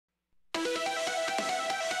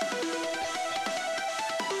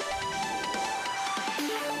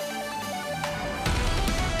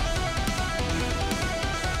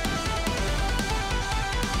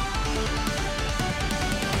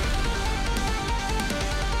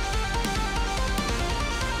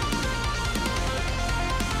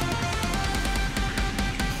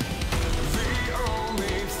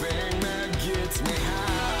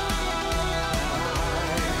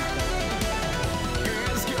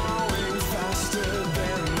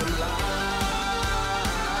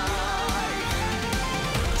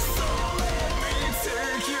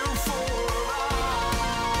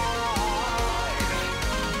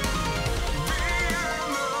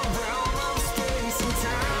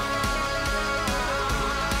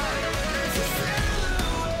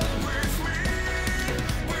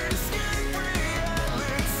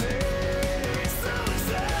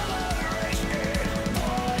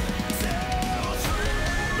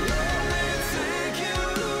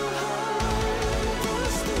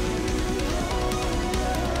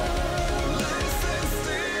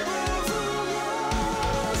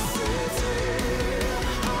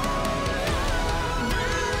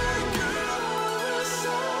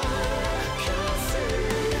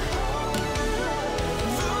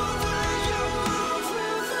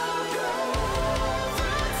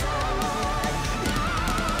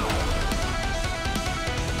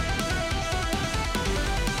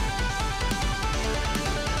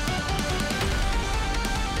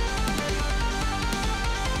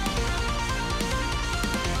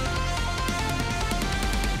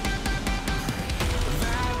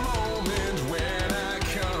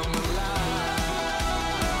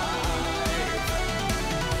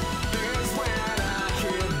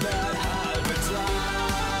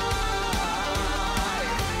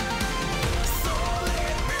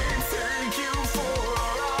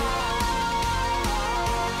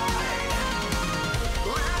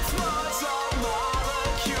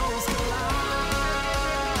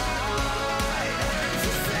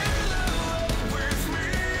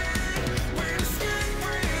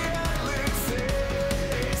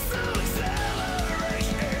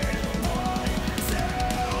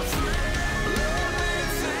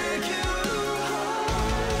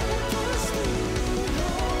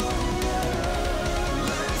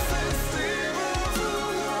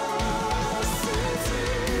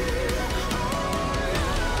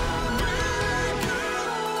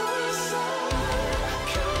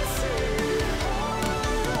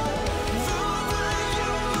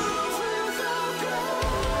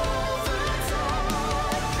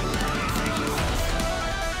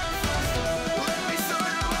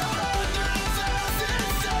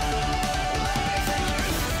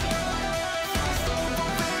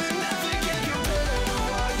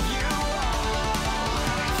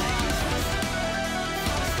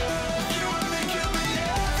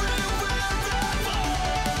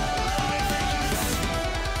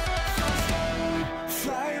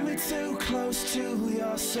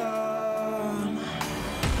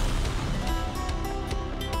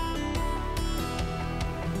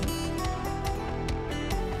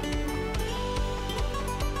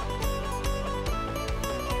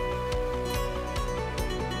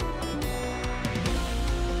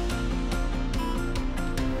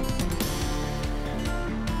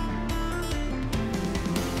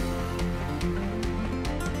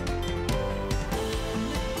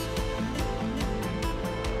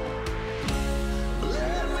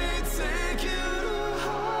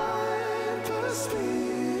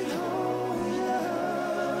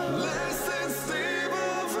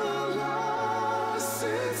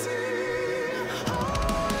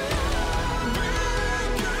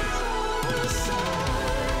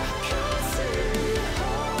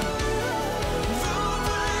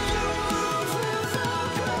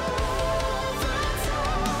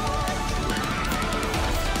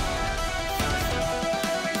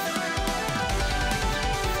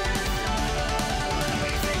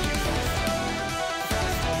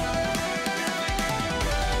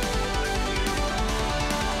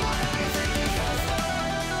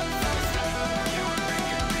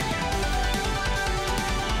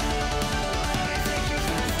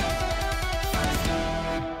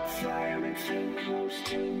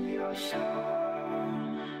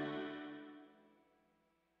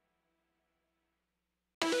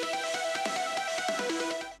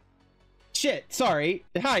shit, sorry.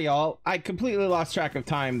 Hi, y'all. I completely lost track of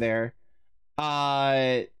time there.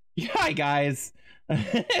 Hi, guys.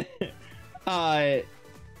 How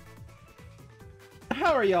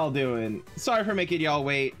are y'all doing? Sorry for making y'all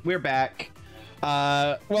wait. We're back.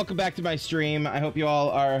 Welcome back to my stream. I hope you all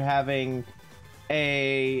are having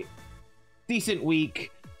a decent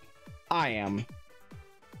week. I am.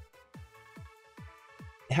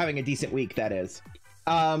 Having a decent week, that is.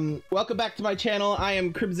 Welcome back to my channel. I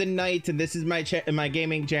am Krimzon Knight, and this is my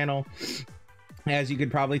gaming channel, as you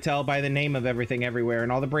could probably tell by the name of everything everywhere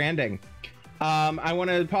and all the branding. I want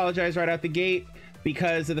to apologize right out the gate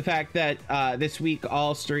because of the fact that this week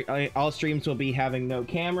all streams will be having no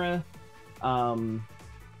camera.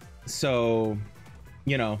 So,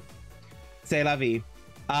 you know, c'est la vie.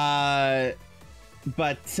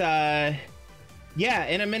 Yeah,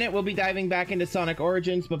 in a minute we'll be diving back into Sonic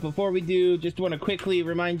Origins, but before we do, just want to quickly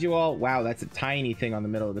remind you all, wow, that's a tiny thing on the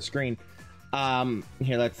middle of the screen.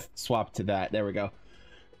 Here, let's swap to that. There we go.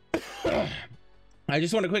 I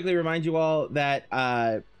just want to quickly remind you all that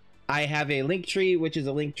I have a link tree, which is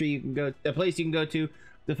a link tree a place you can go to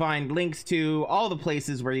find links to all the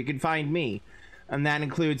places where you can find me. And that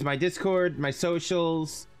includes my Discord, my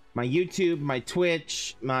socials, my YouTube, my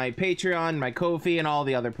Twitch, my Patreon, my Ko-fi, and all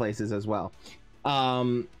the other places as well.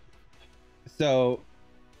 So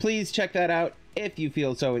please check that out if you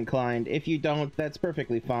feel so inclined. If you don't, that's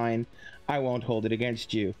perfectly fine. I won't hold it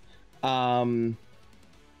against you. Yeah,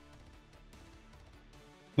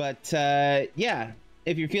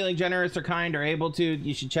 if you're feeling generous or kind or able to,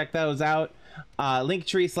 you should check those out.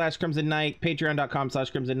 Linktree/Krimzon Knight,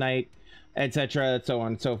 patreon.com/Krimzon Knight, etc., so on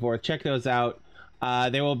and so forth. Check those out.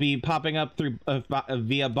 They will be popping up through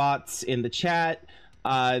via bots in the chat.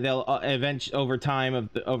 They'll eventually over time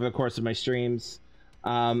over the course of my streams,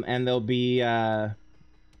 and they'll be and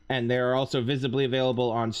they're also visibly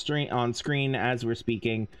available on screen as we're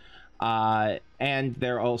speaking, and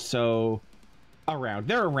they're also around.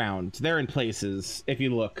 They're in places if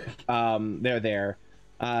you look. They're there.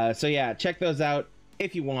 So yeah, check those out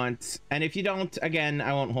if you want, and if you don't, again,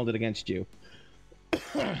 I won't hold it against you.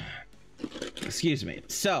 Excuse me.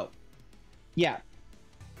 So yeah,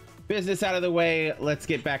 business out of the way, let's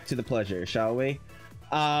get back to the pleasure, shall we?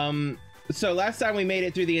 So last time we made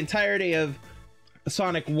it through the entirety of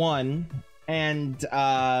Sonic 1, and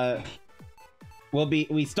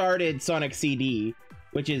we started Sonic CD,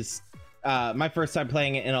 which is my first time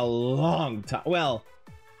playing it in a long time. Well,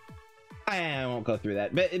 I won't go through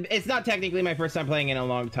that, but it's not technically my first time playing it in a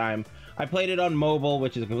long time. I played it on mobile,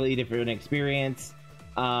 which is a completely different experience.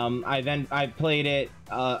 I played it,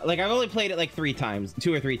 like, I've only played it like 2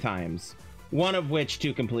 or 3 times, one of which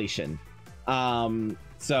to completion.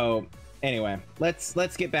 So anyway, let's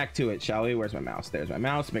get back to it, shall we? Where's my mouse? There's my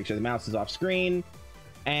mouse. Make sure the mouse is off screen,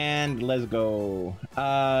 and let's go.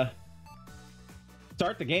 Start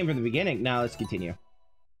the game from the beginning. Now let's continue.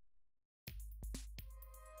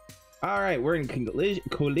 All right, we're in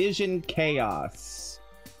collision chaos.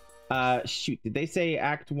 Shoot, did they say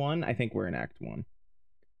Act 1? I think we're in Act 1.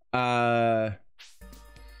 Oh,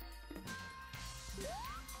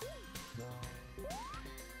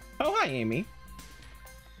 hi, Amy.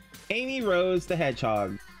 Amy Rose the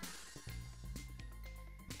Hedgehog.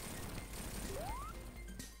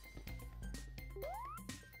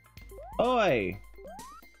 Oi!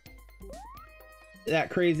 That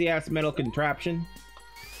crazy ass metal contraption.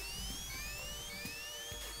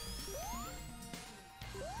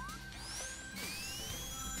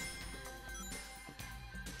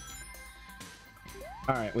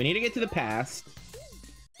 All right, we need to get to the past.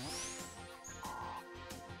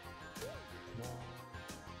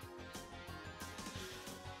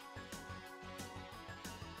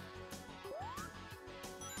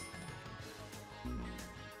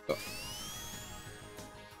 Oh.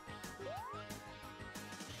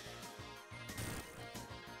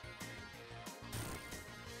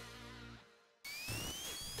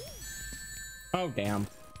 Oh, damn.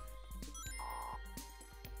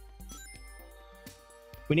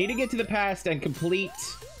 We need to get to the past and complete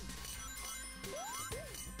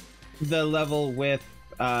the level with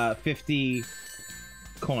 50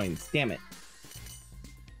 coins. Damn it.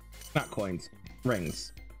 Not coins.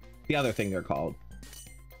 Rings. The other thing they're called.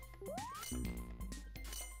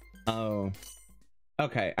 Oh.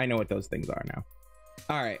 Okay, I know what those things are now.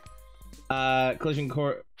 Alright. Collision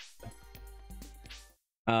core.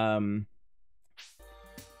 Hold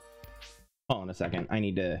on a second. I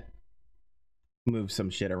need to move some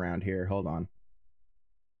shit around here. Hold on.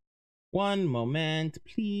 One moment,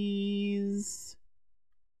 please.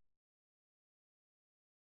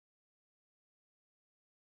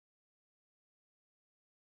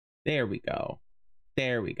 There we go.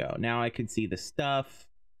 There we go. Now I can see the stuff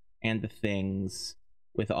and the things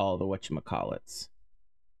with all the whatchamacallits.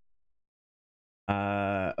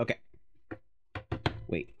 Okay.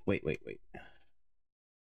 Wait.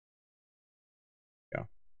 Go.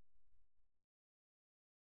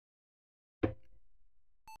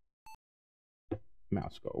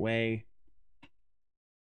 Mouse go away.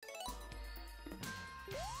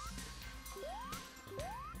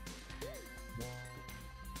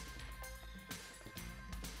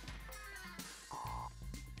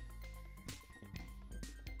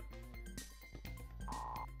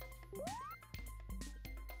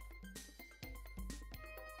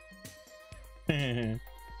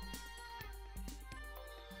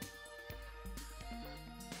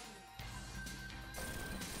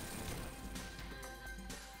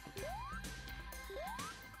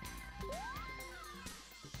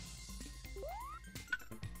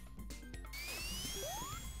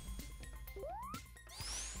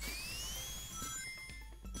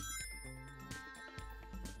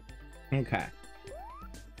 Okay.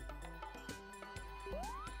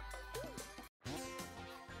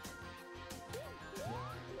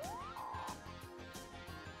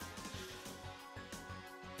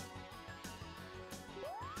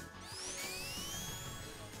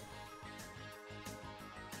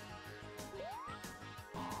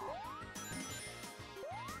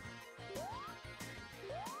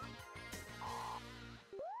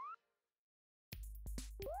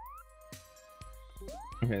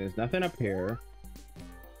 Okay, there's nothing up here.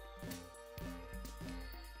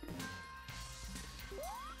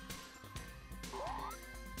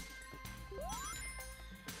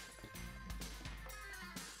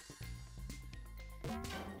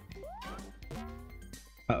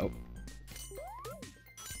 Uh-oh.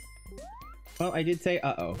 Well, I did say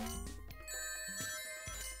uh-oh.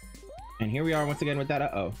 And here we are once again with that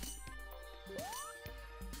uh-oh.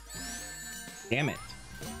 Damn it.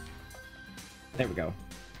 There we go.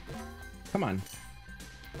 Come on.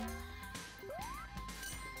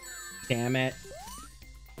 Damn it.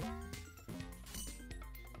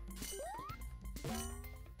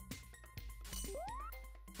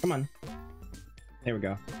 Come on. There we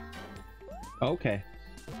go. Okay.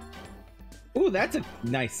 Ooh, that's a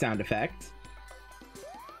nice sound effect.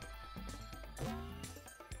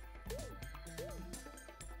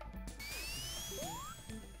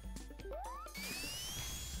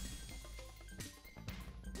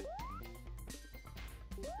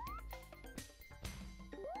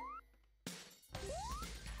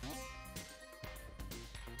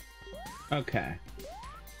 Okay.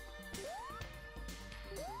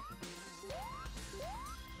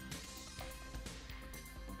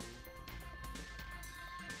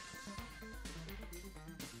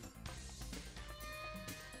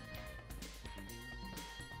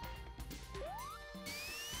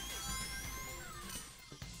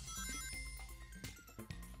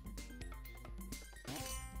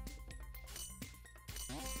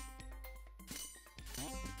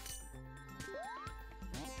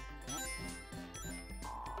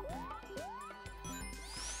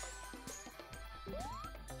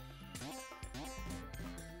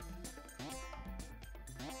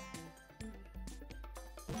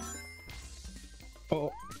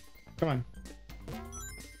 Oh, come on.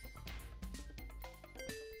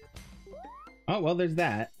 Oh, well, there's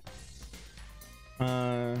that.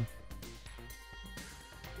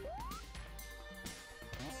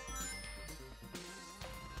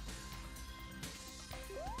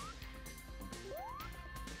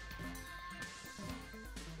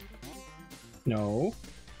 No.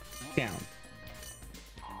 Down.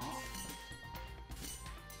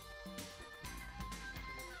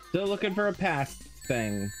 Still looking for a past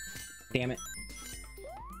thing. Damn it.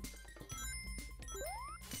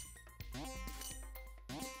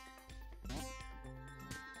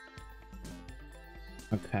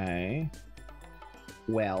 Okay.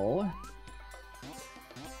 Well.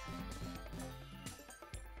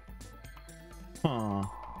 Huh.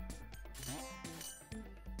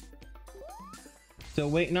 So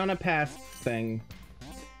waiting on a past thing.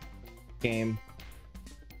 Game.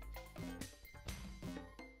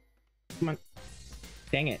 Come on.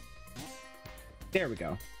 Dang it. There we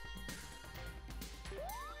go.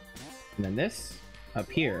 And then this up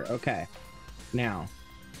here. Okay. Now.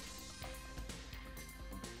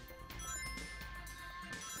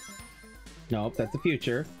 Nope, that's the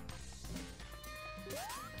future.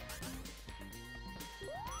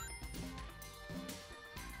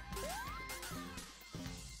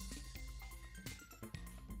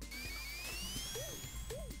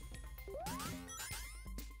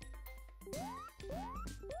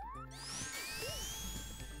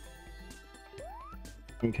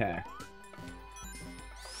 Okay.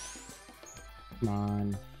 Come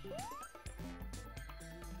on.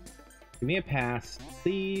 Give me a pass,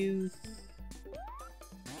 please.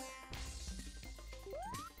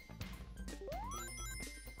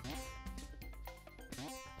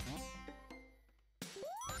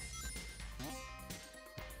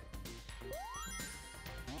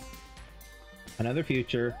 Another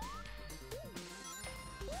future.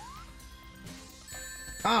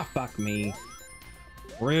 Ah, fuck me.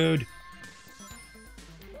 Rude.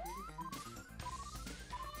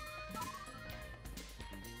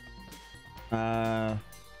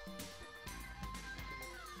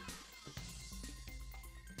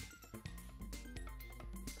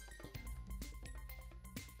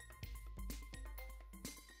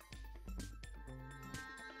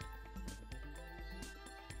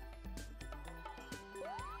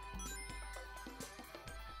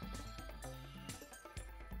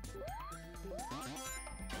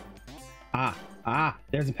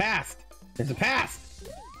 There's a past. There's a past.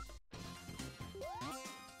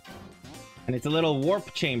 And it's a little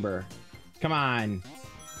warp chamber. Come on.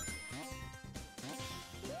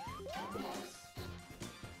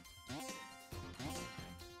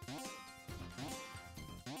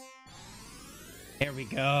 There we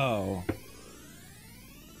go.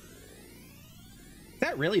 Is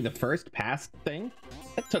that really the first past thing?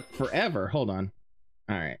 That took forever. Hold on.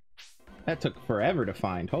 All right. That took forever to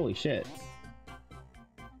find. Holy shit.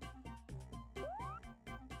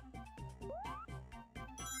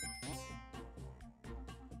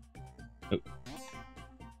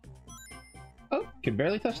 Oh, could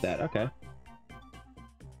barely touch that. Okay.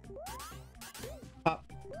 Pop.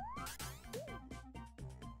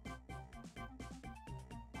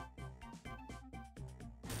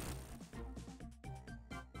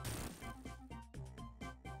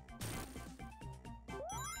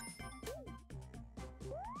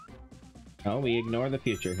 Oh, we ignore the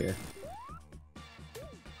future here.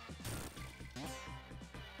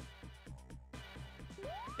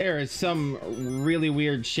 There is some really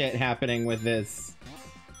weird shit happening with this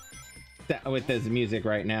music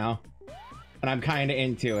right now, and I'm kind of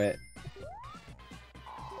into it.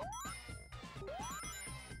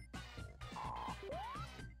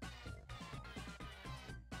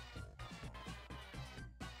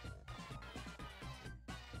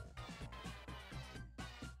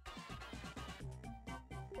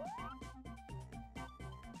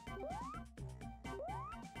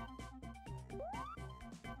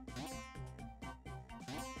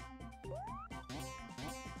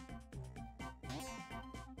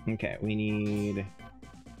 Okay, we need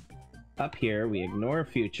up here. We ignore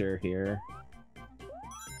future here.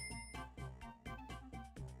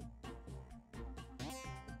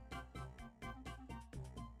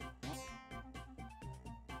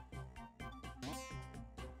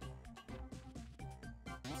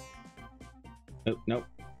 Oh, nope.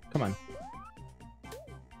 Come on.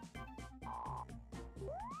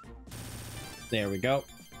 There we go.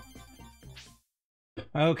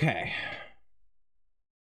 Okay.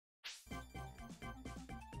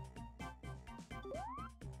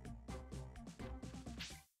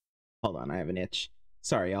 Hold on, I have an itch.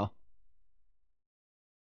 Sorry, y'all.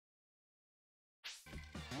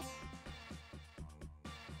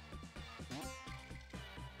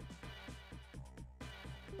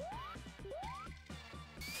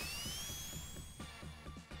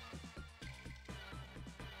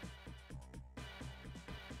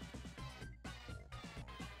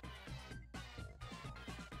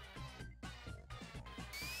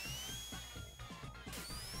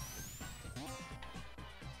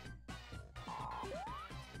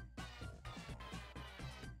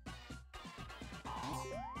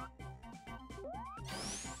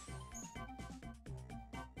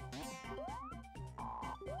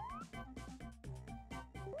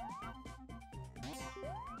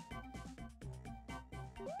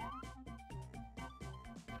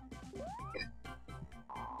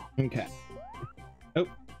 Okay. Oh,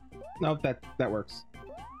 no, that works.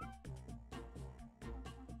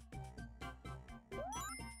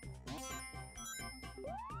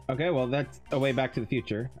 Okay, well, that's a way back to the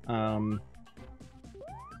future.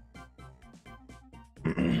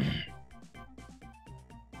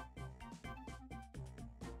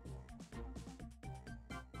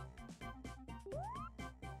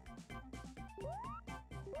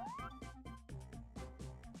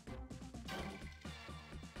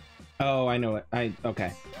 Oh, I know it.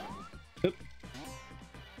 Okay. Oop.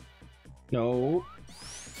 No.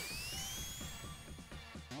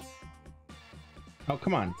 Oh,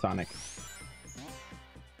 come on, Sonic.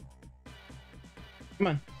 Come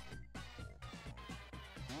on.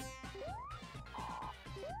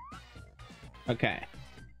 Okay.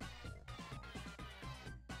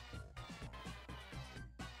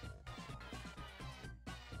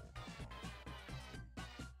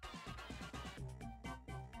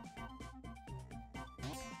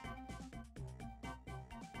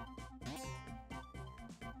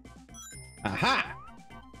 Aha!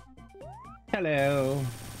 Hello.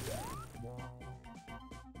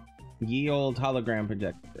 Ye old hologram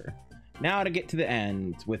projector. Now to get to the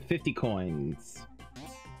end with 50 coins.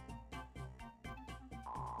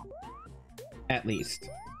 At least.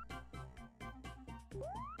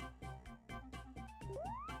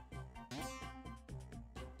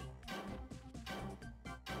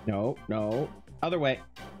 No, no. Other way.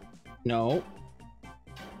 No.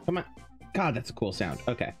 Come on. God, that's a cool sound.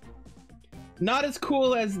 Okay. Not as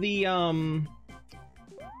cool as the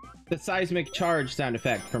seismic charge sound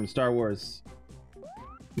effect from Star Wars,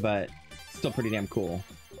 but still pretty damn cool.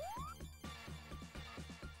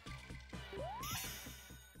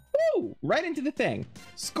 Woo! Right into the thing.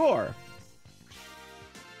 Score.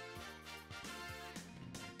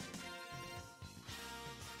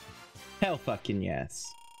 Hell fucking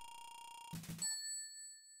yes.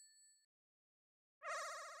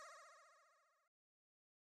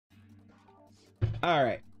 All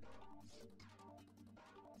right.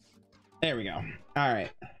 There we go. All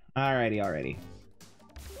right. Alrighty, already.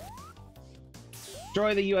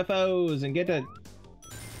 Destroy the UFOs and get to...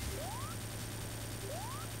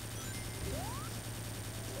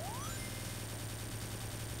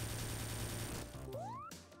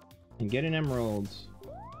 And get an emerald.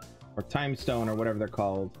 Or time stone or whatever they're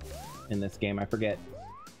called in this game. I forget.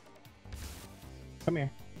 Come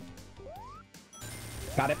here.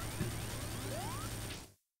 Got it.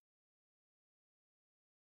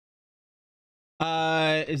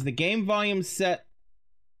 Is the game volume set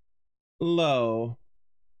low?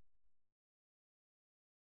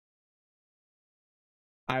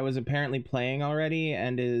 I was apparently playing already,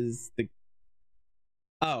 and is the...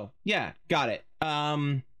 Oh, yeah, got it.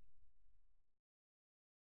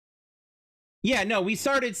 Yeah, no, we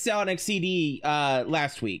started Sonic CD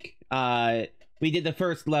last week. We did the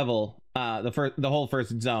first level, the whole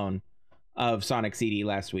first zone of Sonic CD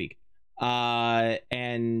last week.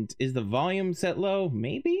 And is the volume set low?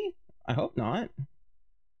 Maybe? I hope not.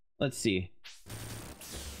 Let's see.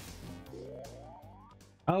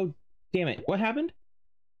 Oh, damn it. What happened?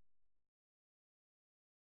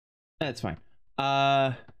 That's fine.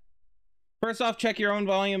 First off, check your own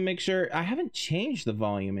volume. Make sure... I haven't changed the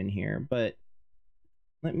volume in here, but...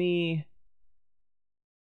 Let me...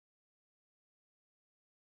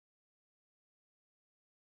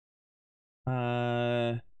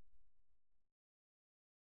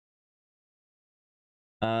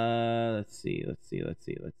 let's see.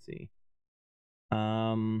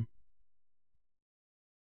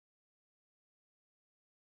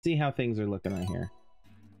 See how things are looking on here.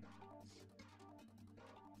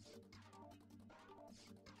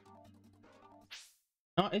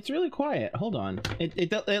 Oh, it's really quiet. Hold on.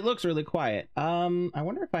 It looks really quiet. I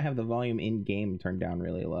wonder if I have the volume in game turned down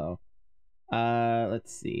really low.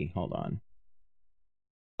 Let's see. Hold on.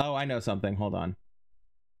 Oh, I know something. Hold on.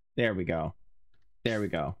 There we go. There we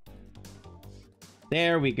go.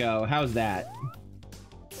 There we go. How's that?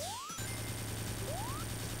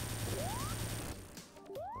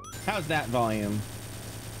 How's that volume?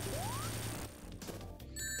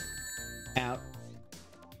 Out.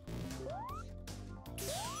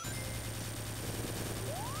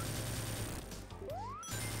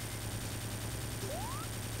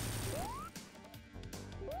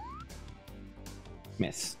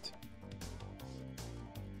 Missed.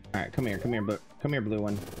 All right, come here, blue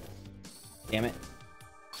one. Damn it.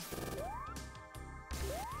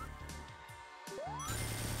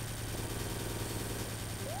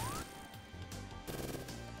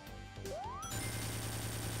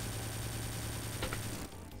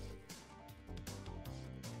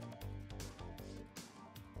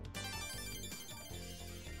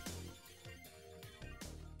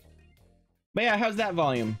 But yeah, how's that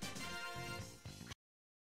volume?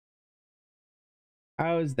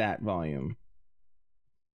 How's that volume?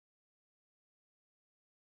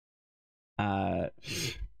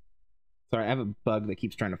 Sorry, I have a bug that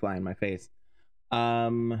keeps trying to fly in my face.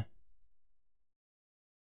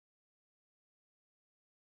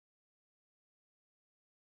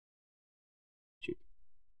 Shoot.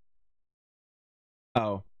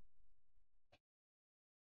 Oh.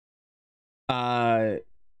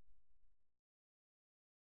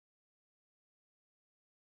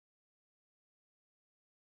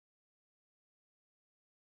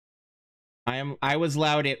 I was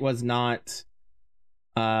loud, it was not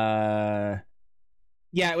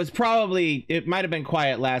Yeah, it was probably, it might have been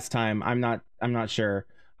quiet last time. I'm not sure.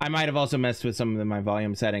 I might have also messed with some of my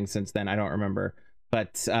volume settings since then. I don't remember.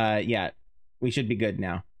 But yeah, we should be good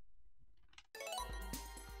now.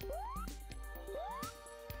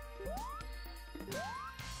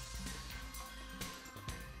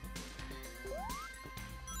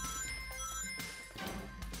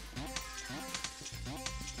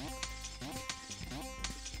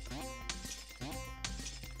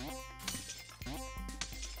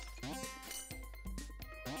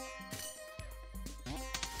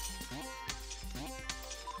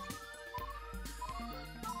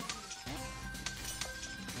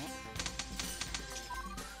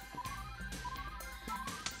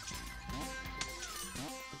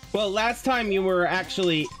 Well, last time you were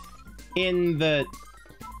actually in the...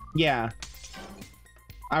 Yeah.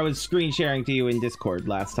 I was screen sharing to you in Discord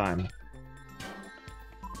last time.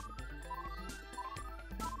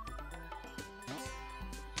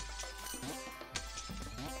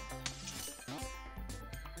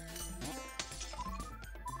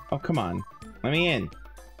 Oh, come on. Let me in.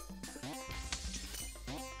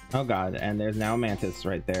 Oh, God. And there's now a mantis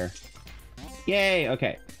right there. Yay!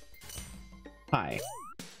 Okay. Hi.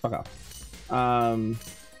 Fuck off.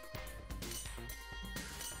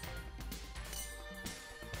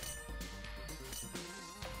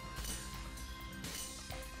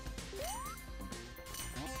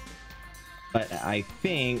 But I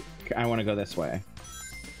think I want to go this way.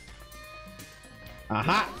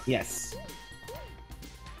 Aha! Yes.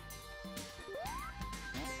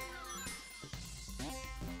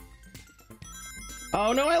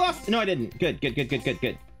 Oh, no, I lost. No, I didn't. Good, good, good, good, good,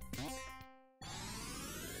 good.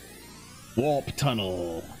 Warp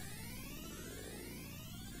tunnel.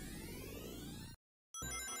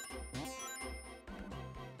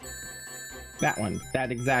 That one. That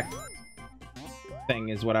exact thing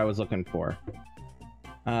is what I was looking for.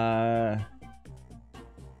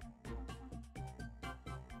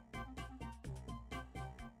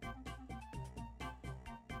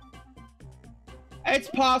 It's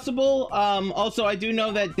possible. Also, I do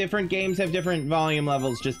know that different games have different volume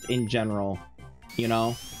levels just in general, you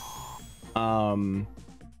know? All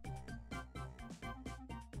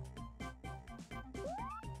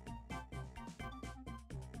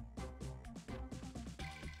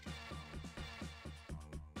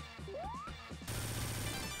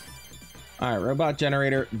right, robot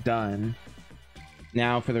generator done.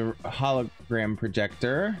 Now for the hologram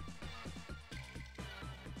projector.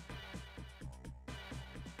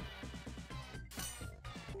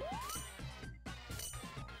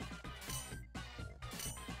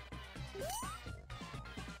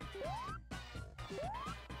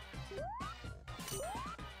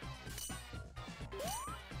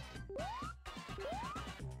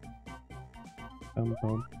 Boom,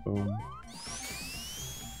 boom, boom.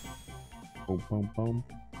 Boom, boom, boom.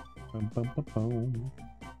 Boom, boom, boom, boom.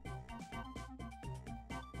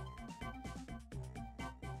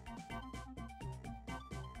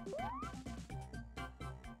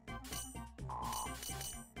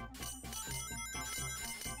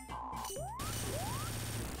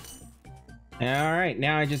 All right,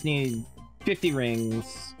 now I just need 50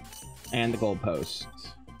 rings and the goalpost.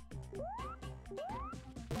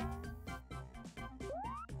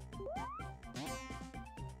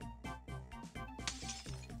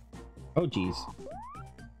 Oh, geez.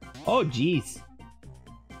 Oh, geez.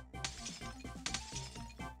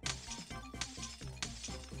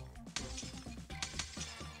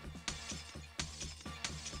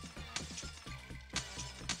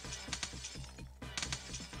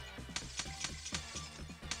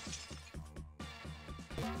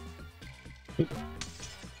 Come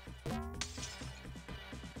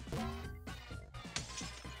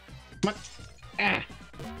on. Ah.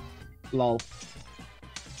 Lol.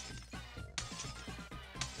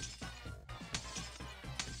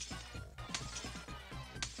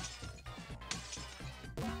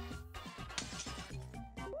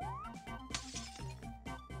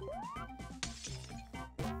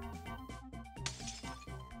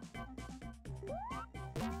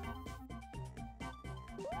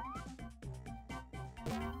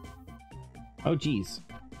 Oh, geez.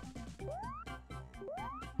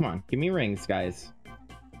 Come on, give me rings, guys.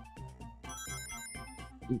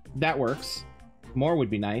 That works. More would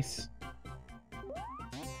be nice.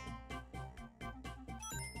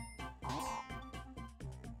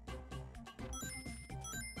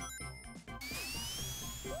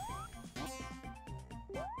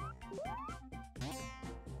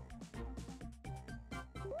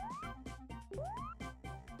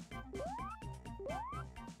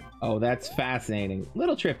 Oh, that's fascinating.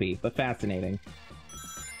 Little trippy, but fascinating.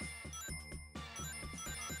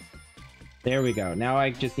 There we go. Now I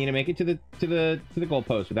just need to make it to the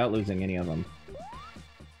goalpost without losing any of them.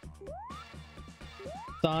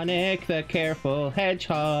 Sonic the Careful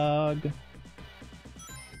Hedgehog.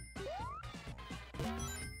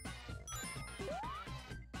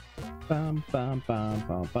 Bum bum bum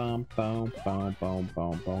bum bum bum bum bum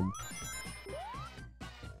bum bum.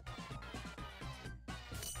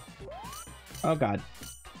 Oh god.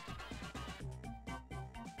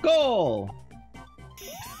 Goal!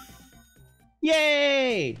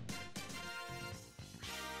 Yay!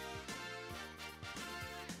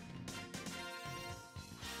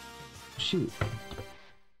 Shoot.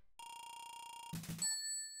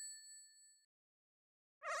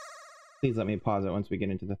 Please let me pause it once we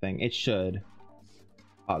get into the thing. It should.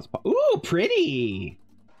 Pause. Ooh, pretty!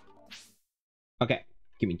 Okay,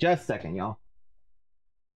 give me just a second, y'all.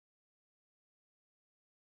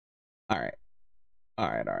 Alright.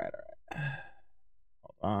 Alright.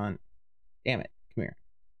 Hold on. Damn it. Come here.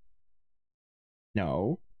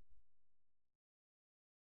 No.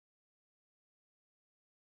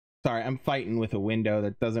 Sorry, I'm fighting with a window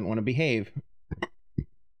that doesn't want to behave.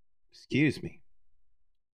 Excuse me.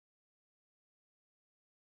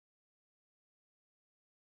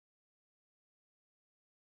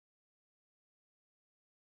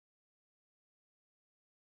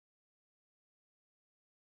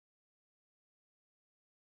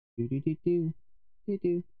 Do do do do do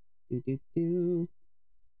do do do do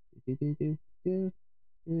do do do do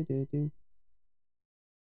do do do.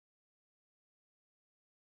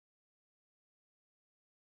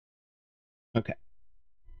 Okay.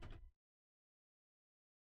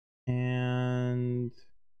 And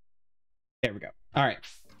there we go. All right.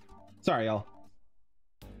 Sorry, y'all.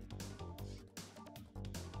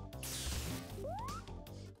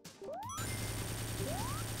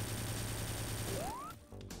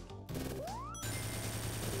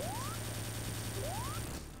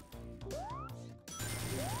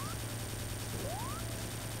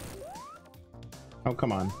 Oh,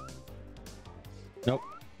 come on. Nope.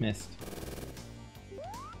 Missed.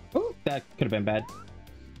 Oh, that could have been bad.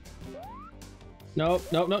 Nope.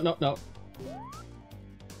 Nope.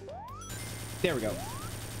 There we go.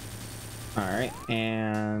 All right.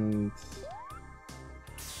 And...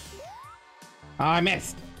 oh, I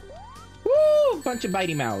missed. Woo! Bunch of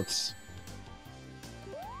bitey mouths.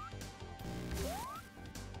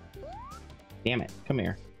 Damn it. Come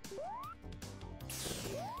here.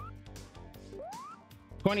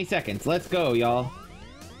 20 seconds. Let's go, y'all.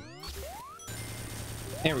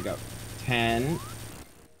 There we go. 10.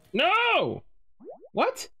 No!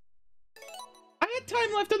 What? I had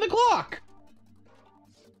time left on the clock.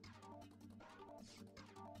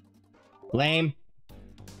 Lame.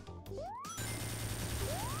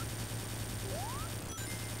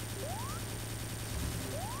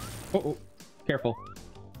 Oh, careful.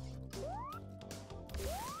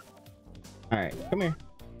 All right, come here.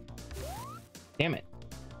 Damn it.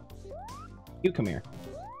 You come here.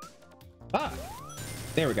 Fuck.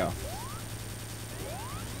 There we go.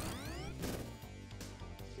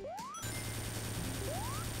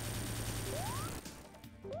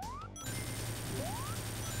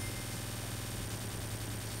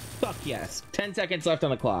 Fuck yes. 10 seconds left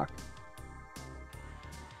on the clock.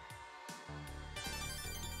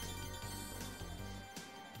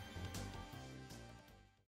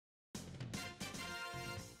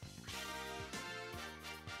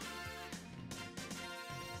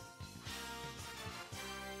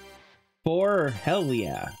 For hell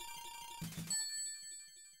yeah.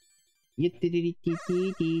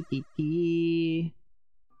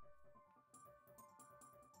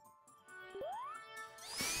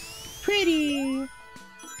 Pretty.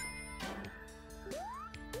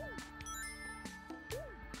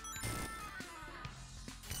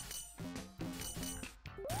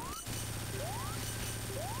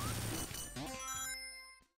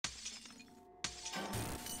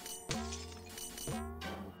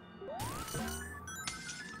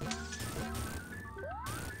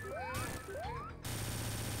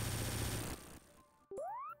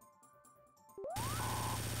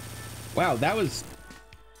 Wow, that was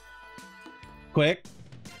quick.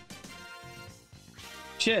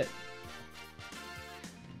 Shit.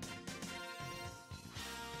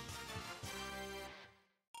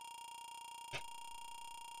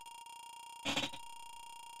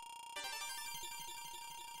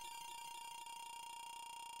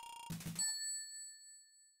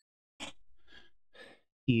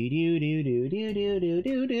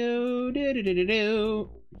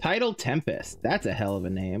 Title Tempest. That's a hell of a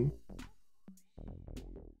name.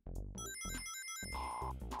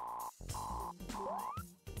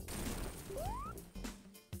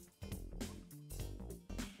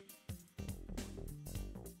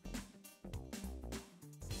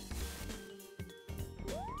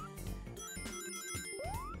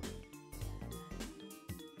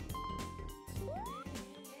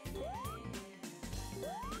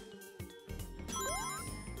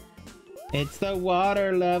 It's the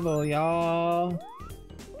water level, y'all.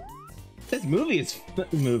 This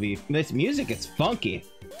this music is funky.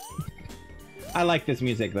 I like this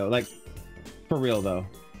music though, like for real though.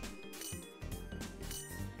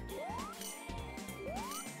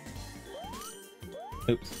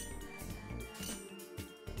 Oops.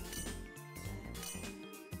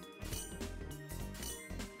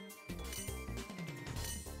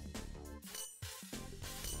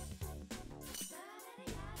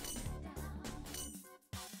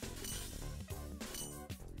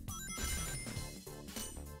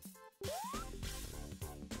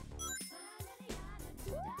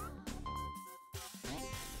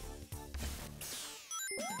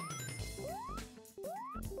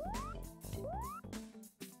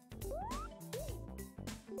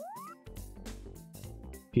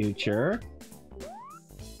 Future.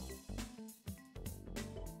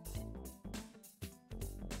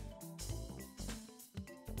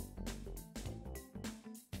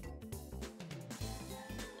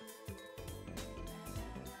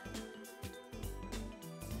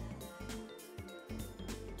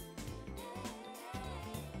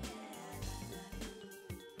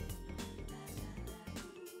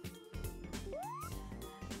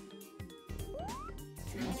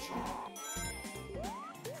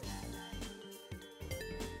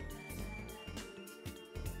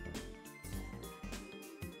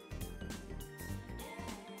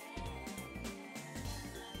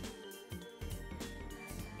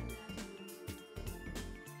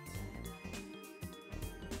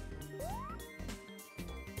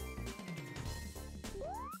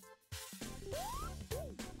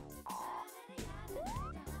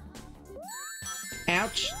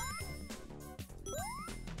 Ouch.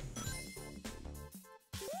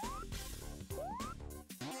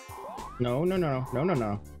 No, no, no, no, no,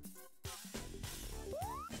 no.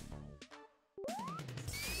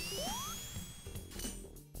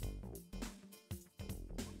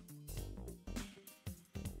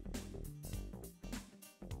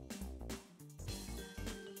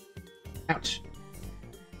 Ouch.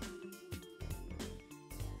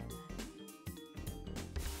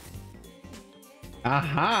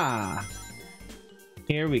 Aha!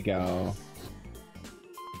 Here we go.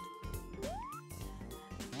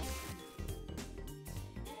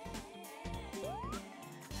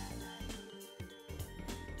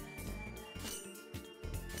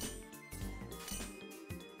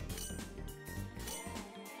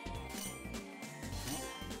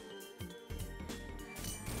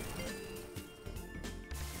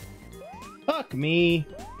 Fuck me.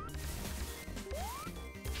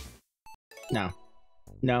 No.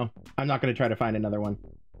 No, I'm not going to try to find another one.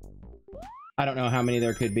 I don't know how many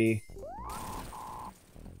there could be.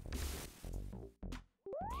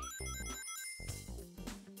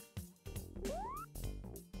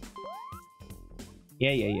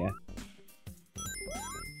 Yeah, yeah, yeah.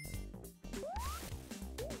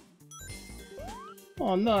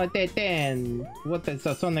 Oh no, Teten! What is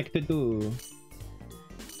a Sonic to do?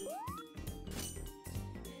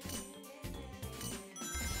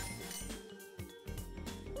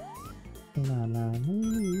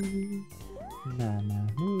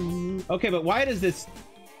 Okay, but why does this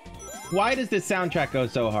soundtrack go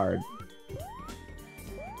so hard?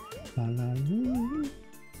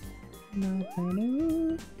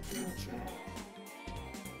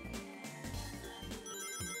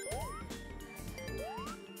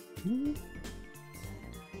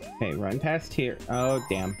 Okay, run past here. Oh,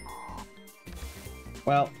 damn.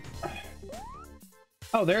 Well.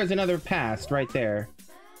 Oh, there's another past right there.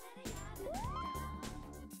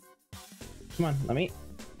 Come on, let me.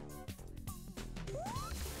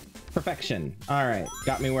 Perfection. Alright,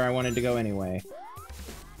 got me where I wanted to go anyway.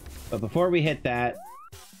 But before we hit that,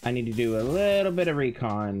 I need to do a little bit of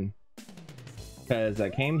recon. Because I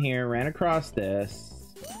came here, ran across this.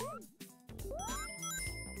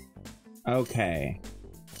 Okay.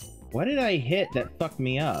 What did I hit that fucked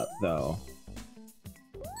me up, though?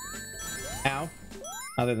 Ow.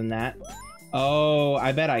 Other than that. Oh,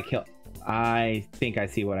 I bet I killed... I think I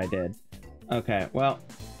see what I did. Okay, well...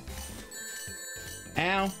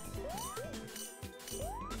 Ow.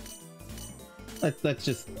 Let's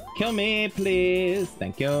just kill me, please.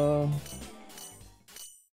 Thank you.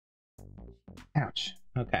 Ouch.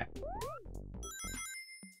 Okay.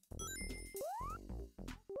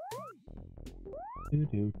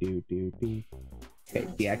 Okay,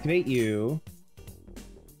 deactivate you.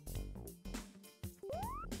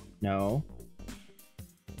 No.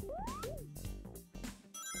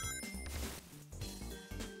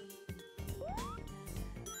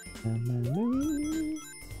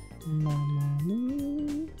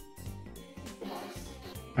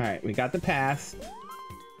 Alright, Alright, we got the pass.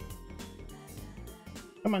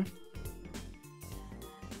 Come on.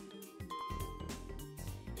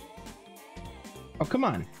 Oh, come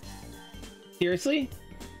on. Seriously?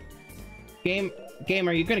 Game,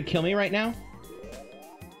 are you gonna kill me right now?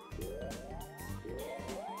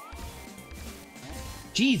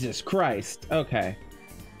 Jesus Christ. Okay.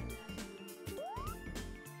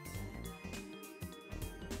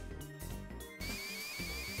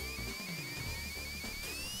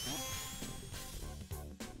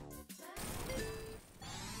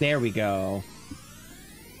 There we go.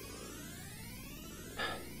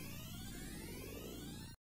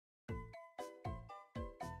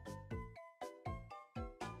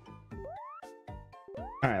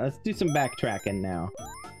 Alright, let's do some backtracking now.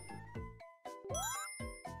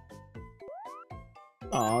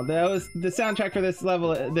 Oh, that was the soundtrack for this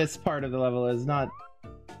level. This part of the level is not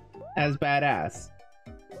as badass,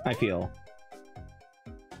 I feel.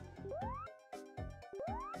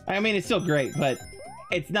 I mean, it's still great, but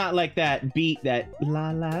it's not like that beat that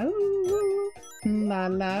la la ooh, la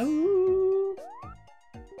la ooh.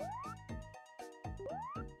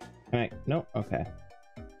 Alright, no, okay.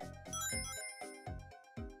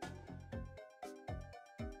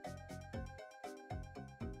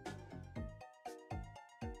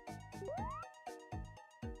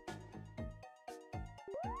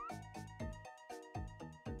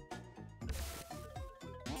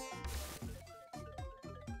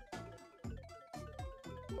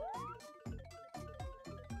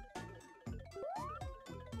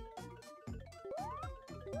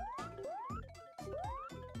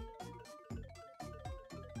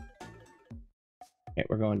 Okay,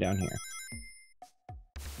 we're going down here.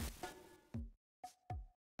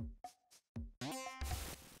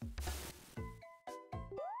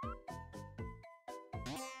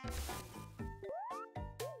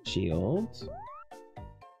 Shields.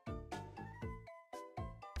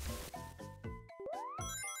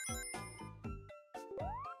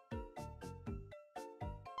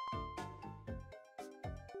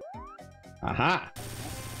 Aha!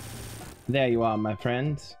 There you are, my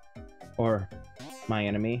friends. Or my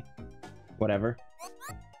enemy. Whatever.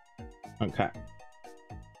 Okay.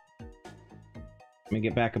 Let me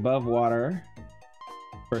get back above water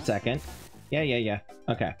for a second. Yeah.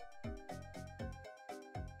 Okay.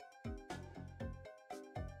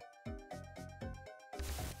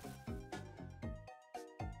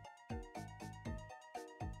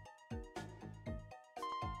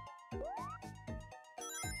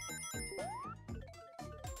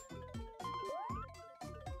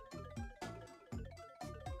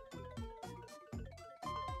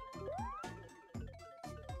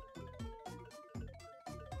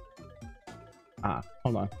 Ah,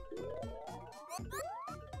 hold on.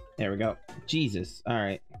 There we go. Jesus.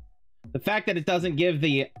 Alright. The fact that it doesn't give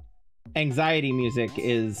the anxiety music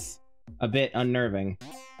is a bit unnerving.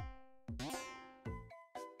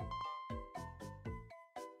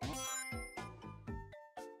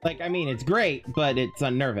 Like, I mean, it's great, but it's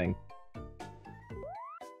unnerving.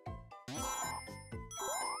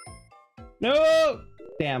 No!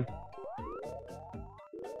 Damn.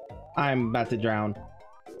 I'm about to drown.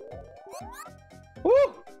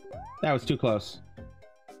 Woo! That was too close.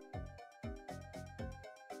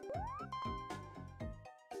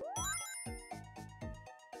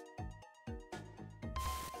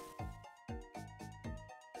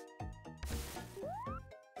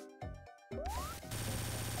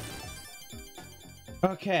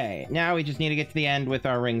 Okay, now we just need to get to the end with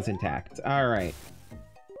our rings intact. All right.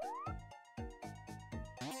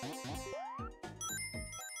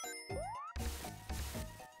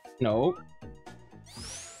 Nope.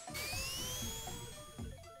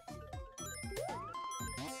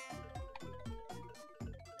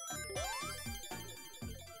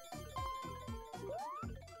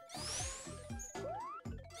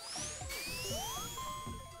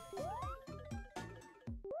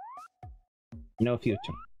 No future.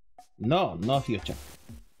 No, no future.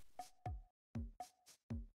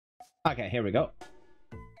 Okay, here we go.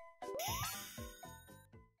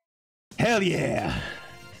 Hell yeah!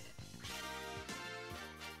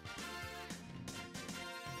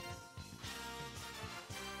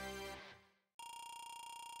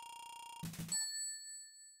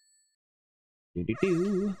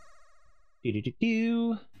 Do-do-do.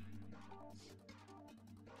 Do-do-do-do.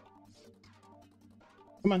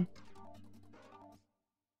 Come on.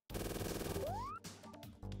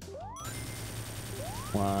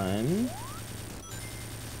 One,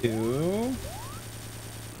 two.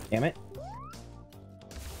 Damn it.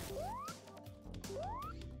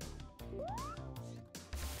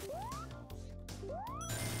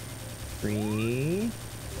 Three.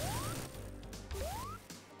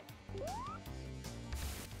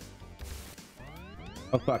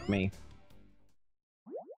 Oh, fuck me.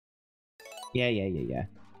 Yeah.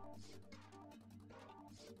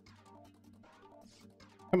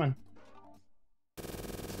 Come on.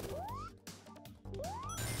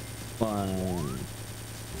 One.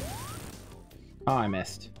 Oh, I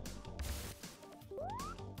missed.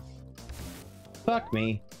 Fuck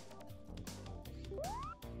me.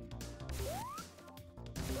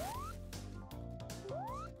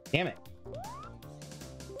 Damn it.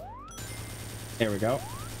 There we go.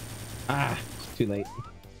 Ah, too late.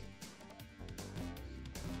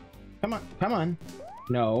 Come on, come on.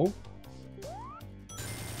 No.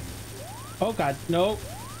 Oh god, no.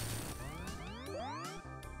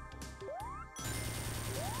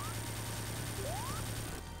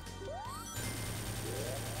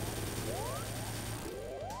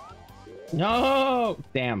 No!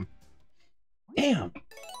 Damn. Damn.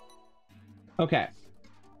 Okay.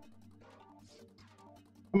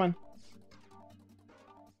 Come on.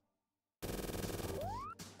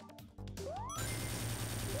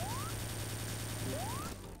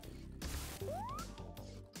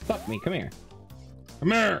 Fuck me, come here.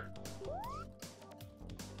 Come here!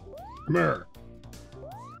 Come here!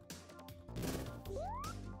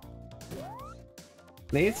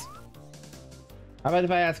 Please? How about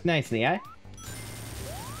if I ask nicely, eh?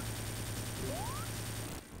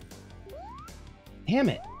 Damn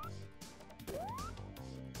it!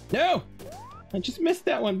 No! I just missed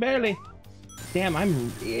that one, barely. Damn,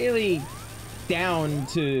 I'm really down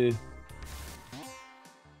to...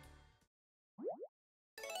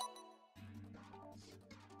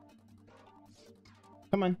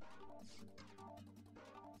 Come on.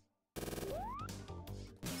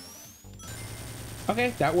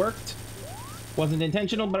 Okay, that worked. Wasn't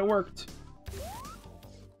intentional, but it worked.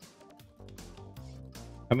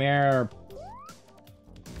 Come here.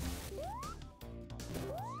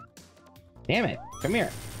 Damn it. Come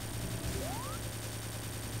here.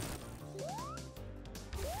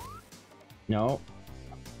 No.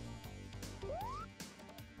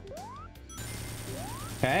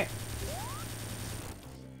 Okay.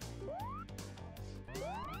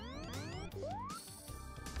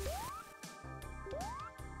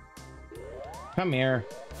 Come here.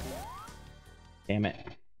 Damn it.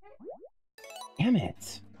 Damn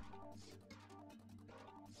it.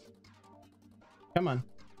 Come on.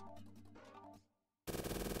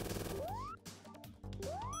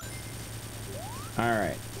 All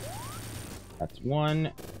right. That's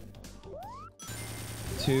 1,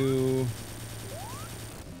 2.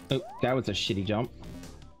 Oh, that was a shitty jump.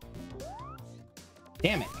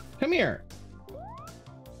 Damn it. Come here.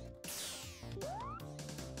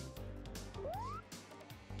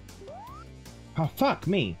 Oh, fuck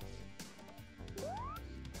me.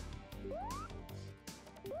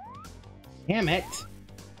 Damn it.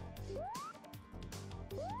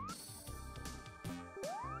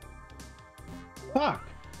 Fuck.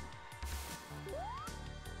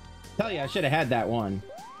 Tell you, I should have had that one.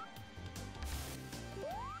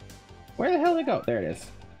 Where the hell did it go? There it is.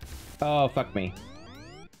 Oh, fuck me.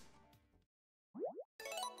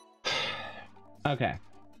 Okay.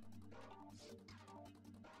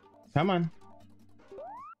 Come on.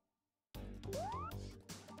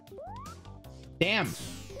 Damn.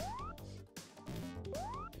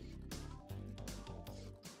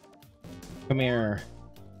 Come here.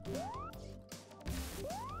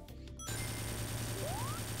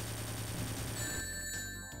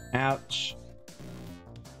 Ouch.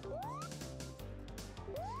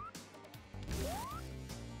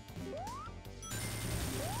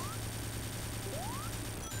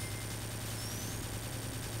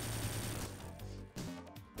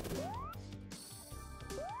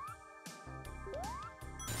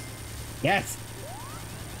 Yes.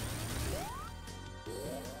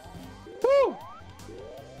 Woo!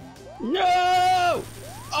 No!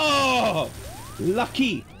 Oh!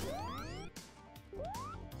 Lucky.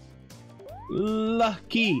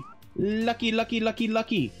 Lucky.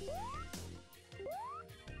 Lucky.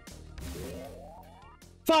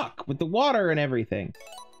 Fuck! With the water and everything.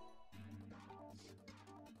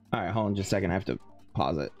 Alright, hold on just a second. I have to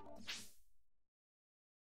pause it.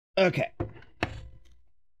 Okay.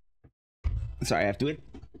 Sorry, I have to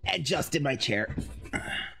adjust in my chair.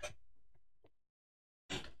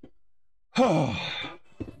 Oh.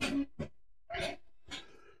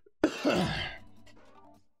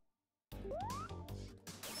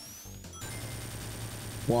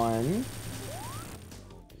 1.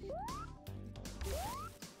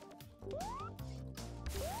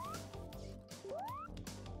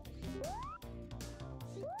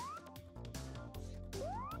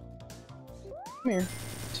 Come here.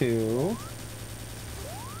 2.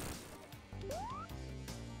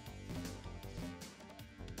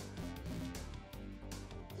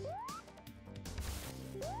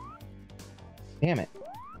 Damn it.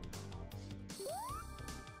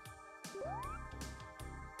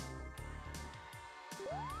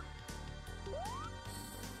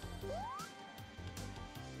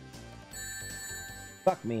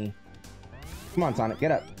 Fuck me. Come on, Sonic,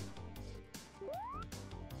 get up.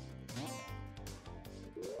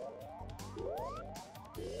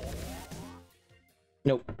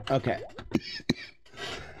 Nope. Okay.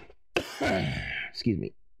 Excuse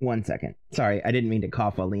me. 1 second. Sorry, I didn't mean to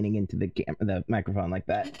cough while leaning into the microphone like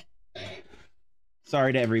that.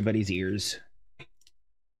 Sorry to everybody's ears.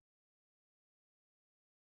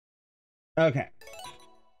 Okay.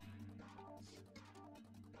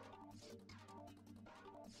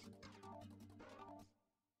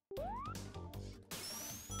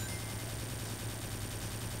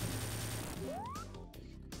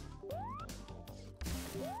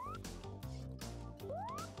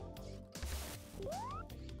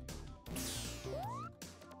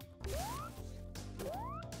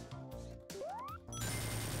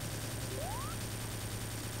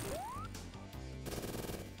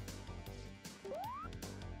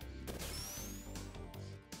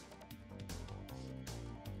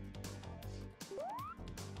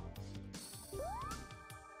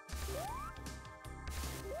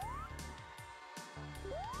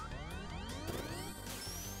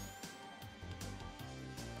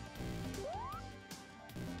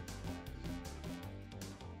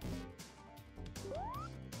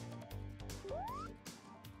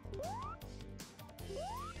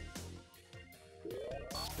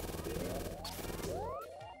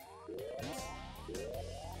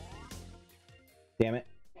 Damn it.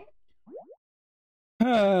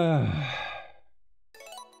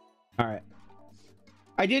 Alright.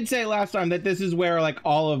 I did say last time that this is where, like,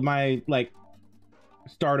 all of my, like,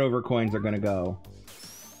 start over coins are gonna go.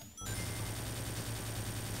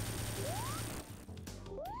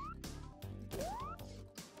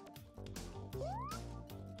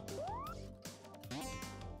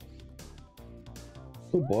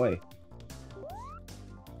 Oh boy.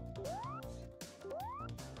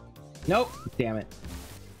 Nope. Damn it.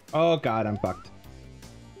 Oh god, I'm fucked.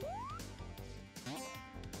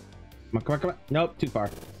 Come on, come on, come on. Nope, too far.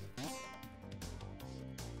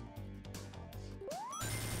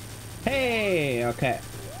 Hey, okay.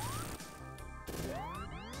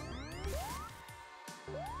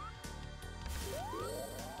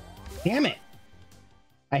 Damn it.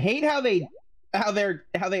 I hate how they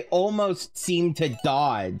almost seem to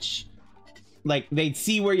dodge. Like they'd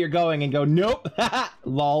see where you're going and go, nope.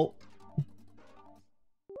 Lol.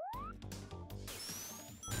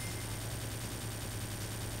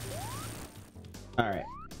 All right.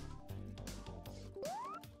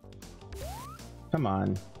 Come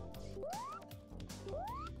on.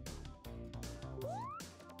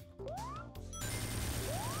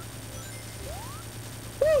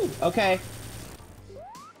 Woo! Okay.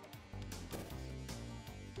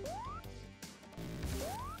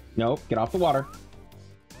 Nope, get off the water.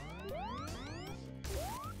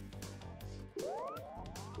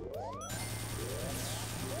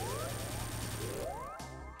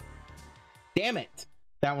 Damn it!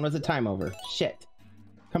 That one was a time over. Shit.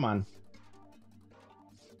 Come on.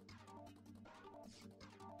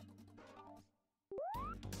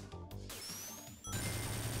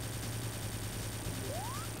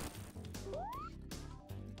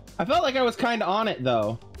 I felt like I was kinda on it,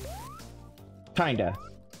 though. Kinda.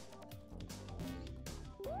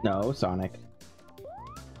 No, Sonic.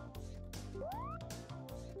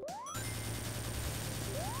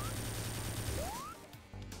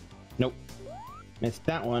 Nope. Missed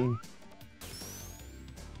that one.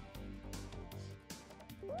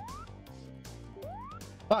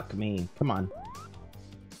 Fuck me. Come on.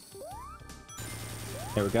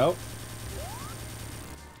 There we go.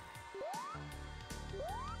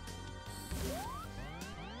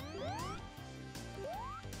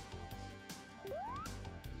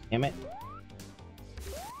 Damn it.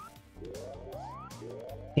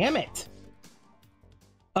 Damn it!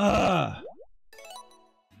 Ugh!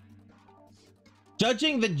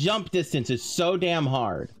 Judging the jump distance is so damn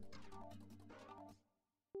hard.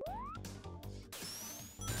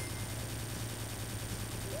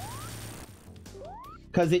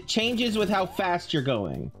 Because it changes with how fast you're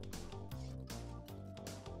going.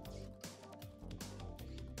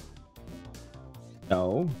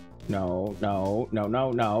 No. No, no, no,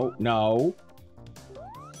 no, no, no.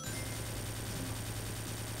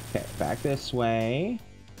 Okay, back this way.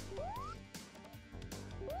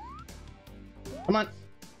 Come on.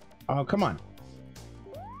 Oh, come on.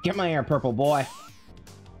 Get my air, purple boy.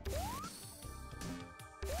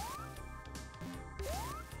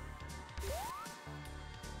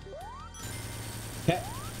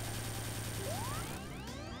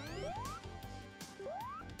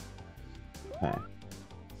 Okay.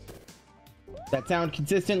 That sound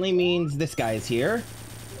consistently means this guy is here.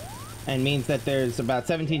 And means that there's about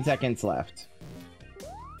 17 seconds left.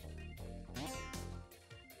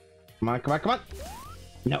 Come on, come on, come on!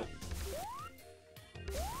 No.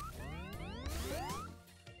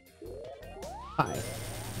 Hi.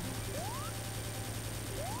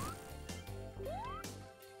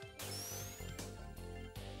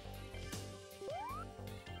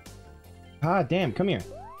 Ah, damn, come here.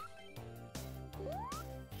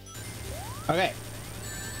 Okay.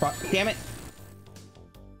 Damn it.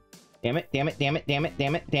 Damn it, damn it, damn it, damn it,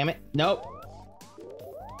 damn it, damn it. Nope.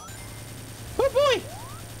 Oh boy!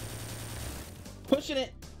 Pushing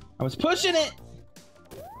it. I was pushing it.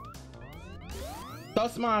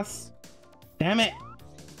 Tosmas. Damn it.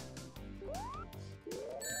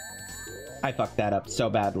 I fucked that up so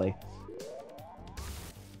badly.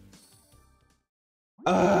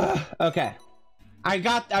 Okay.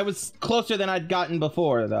 I was closer than I'd gotten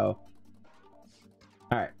before, though.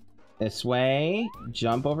 Alright. This way.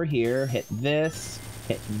 Jump over here. Hit this.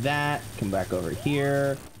 Hit that. Come back over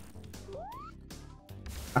here.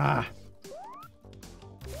 Ah.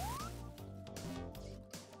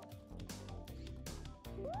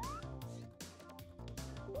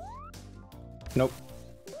 Nope.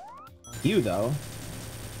 You, though.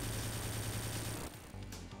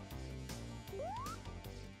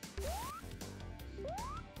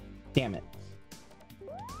 Damn it.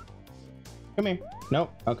 Come here.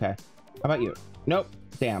 Nope. Okay. How about you? Nope.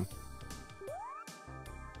 Damn.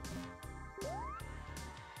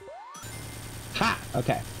 Ha!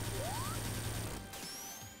 Okay.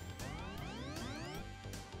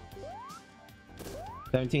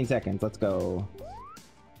 "17 seconds. Let's go.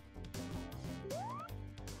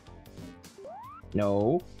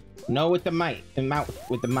 No. No with the mice. The mouth.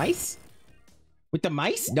 With the mice? With the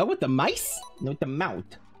mice? No with the mice? No with the mouth.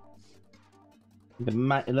 The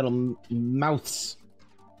little mouths.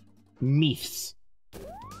 Meefs.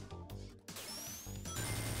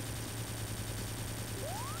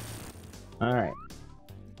 Alright.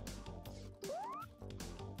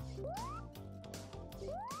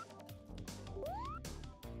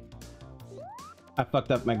 I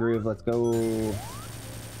fucked up my groove. Let's go.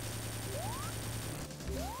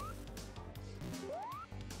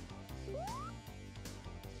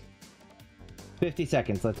 "50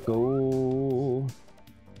 seconds. Let's go.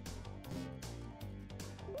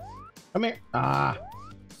 Come here. Ah.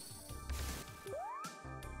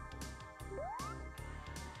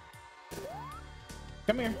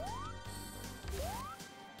 Come here.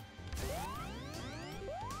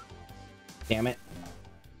 Damn it.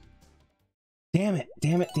 Damn it.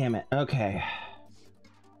 Damn it. Damn it. Okay.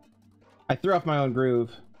 I threw off my own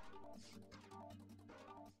groove.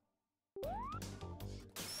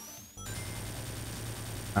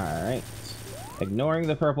 Alright. Ignoring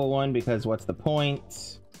the purple one because what's the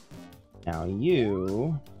point? Now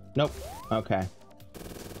you... Nope. Okay.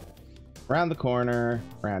 Round the corner.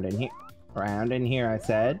 Round in here. Round in here, I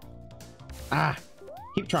said. Ah!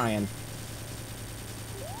 Keep trying.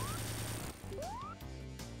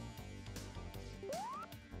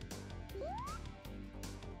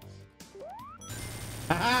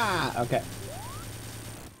 Aha! Okay.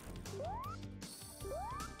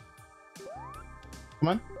 Come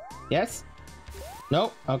on. Yes?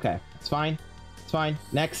 Nope. Okay. It's fine. It's fine.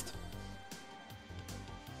 Next.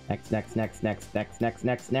 Next, next, next, next, next, next,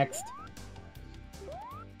 next, next.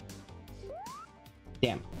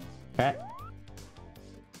 Damn. Okay.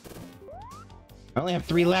 I only have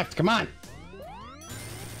 3 left. Come on.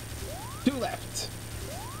 2 left.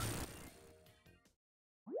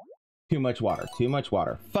 Too much water. Too much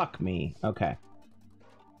water. Fuck me. Okay.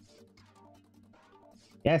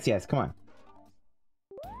 Yes, yes. Come on.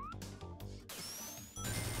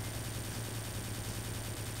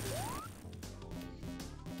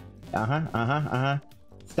 Uh-huh, uh-huh, uh-huh.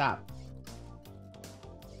 Stop.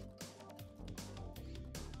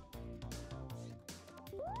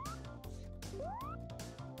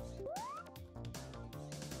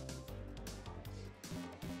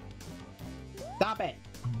 Stop it.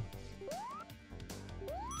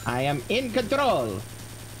 I am in control.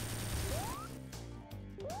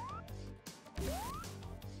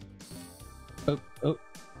 Oh, oh.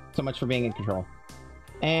 So much for being in control.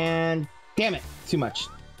 And damn it, too much.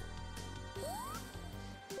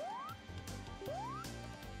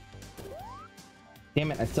 Damn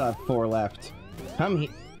it, I still have 4 left. Come here.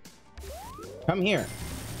 Come here.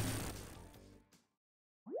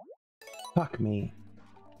 Fuck me.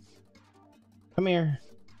 Come here.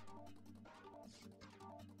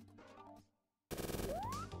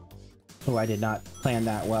 Oh, I did not plan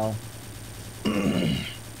that well.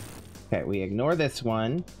 Okay, we ignore this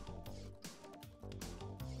one.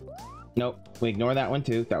 Nope, we ignore that one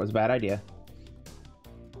too. That was a bad idea.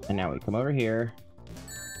 And now we come over here.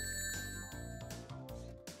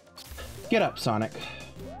 Get up, Sonic.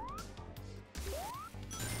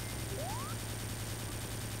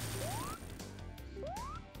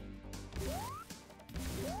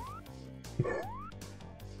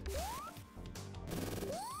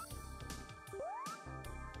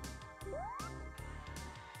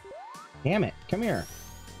 Damn it, come here.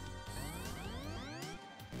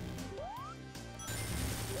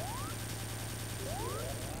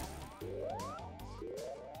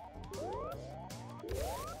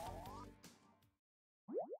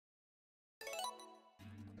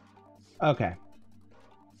 Okay.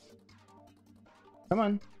 Come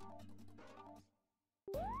on.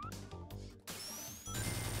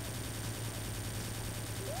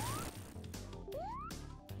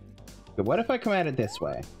 But what if I come at it this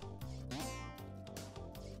way?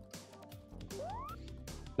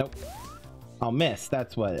 Nope. I'll miss.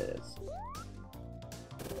 That's what it is.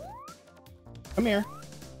 Come here.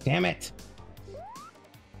 Damn it.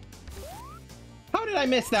 How did I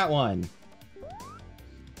miss that one?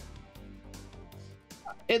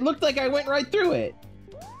 It looked like I went right through it.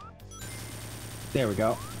 There we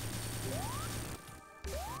go.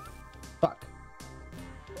 Fuck.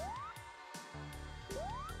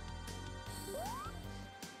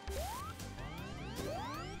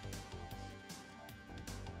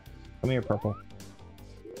 Come here, purple.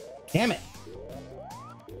 Damn it.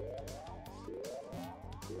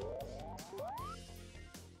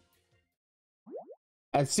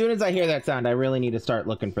 As soon as I hear that sound, I really need to start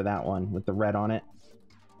looking for that one with the red on it.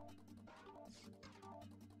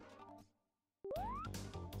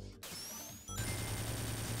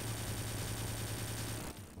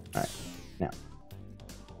 All right, now.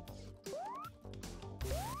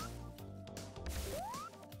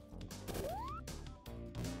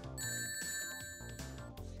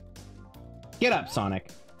 Get up, Sonic.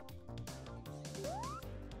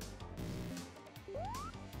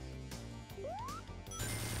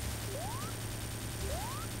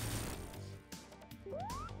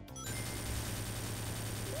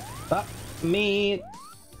 Up me.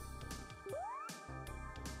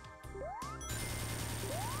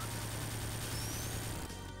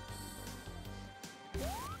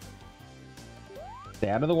 Stay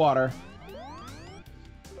out of the water.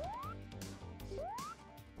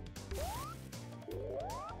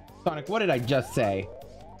 Sonic, what did I just say?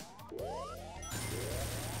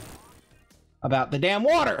 About the damn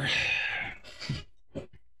water.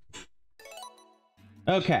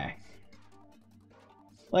 Okay.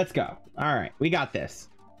 Let's go. All right, we got this.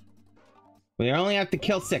 We only have to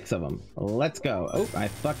kill 6 of them. Let's go. Oh, I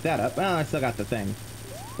fucked that up. Well, I still got the thing.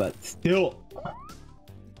 But still.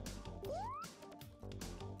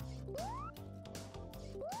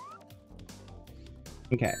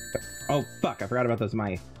 Okay. Oh, fuck. I forgot about those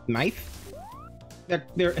mice. Mice?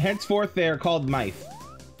 They're henceforth, they're called mice.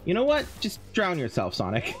 You know what? Just drown yourself,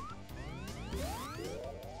 Sonic.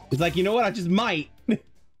 It's like, you know what? I just might.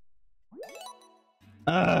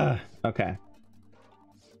 Okay.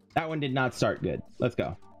 That one did not start good. Let's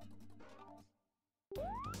go.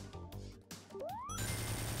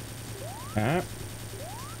 Alright.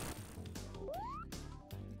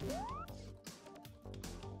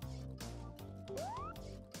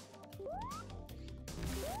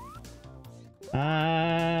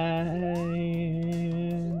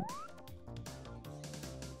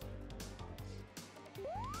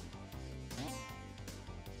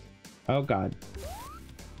 Oh God.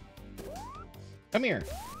 Come here.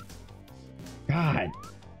 God.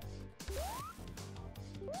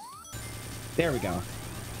 There we go.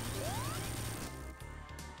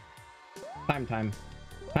 Time. Time.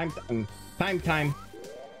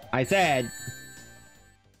 I said.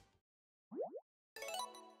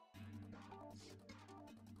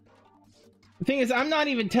 The thing is, I'm not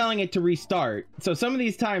even telling it to restart. So some of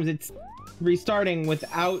these times it's restarting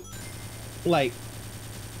without, like,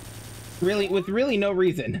 with really no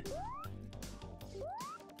reason.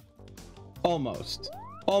 Almost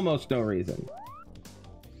no reason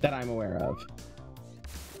that I'm aware of.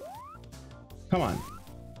 Come on.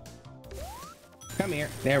 Come here.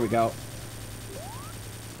 There we go.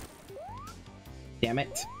 Damn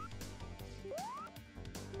it.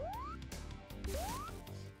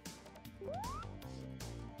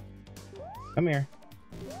 Come here.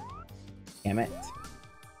 Damn it.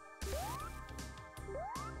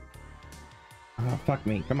 Oh, fuck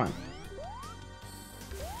me. Come on.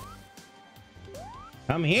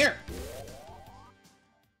 Come here.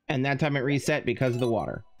 And that time it reset because of the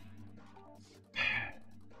water.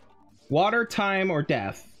 Water, time, or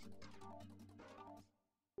death.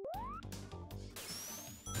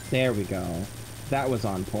 There we go. That was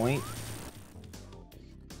on point.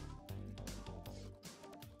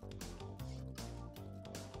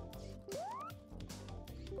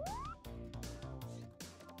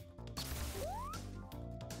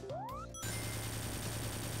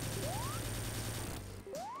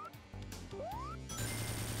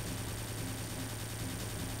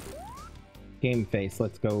 Game face,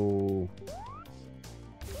 let's go.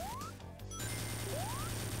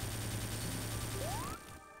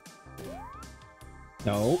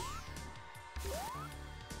 No.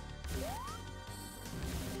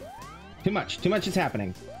 Too much is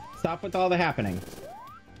happening. Stop with all the happening.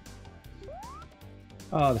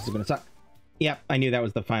 Oh, this is gonna suck. Yep, I knew that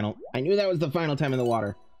was the final. I knew that was the final time in the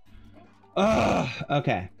water. Ugh,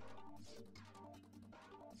 okay.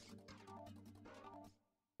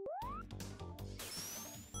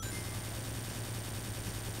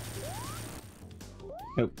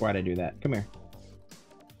 Oh, why'd I do that? Come here.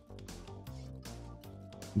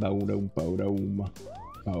 Bodom, bodom.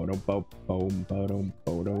 Bodom, bodom, bodom,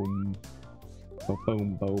 bodom.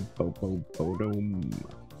 Bodom, bodom, bodom.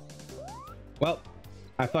 Well,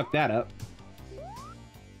 I fucked that up.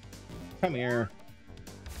 Come here.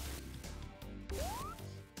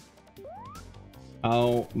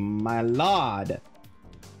 Oh my lord.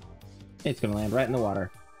 It's gonna land right in the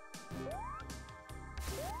water.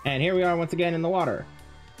 And here we are once again in the water.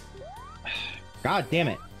 God damn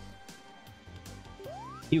it.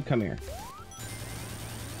 You come here.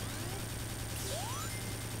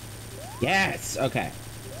 Yes! Okay.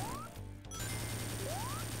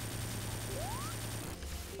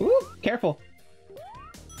 Ooh, careful.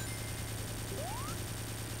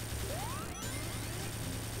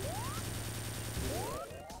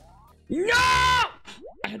 No! I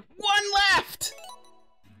had one left!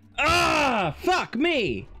 Ah, fuck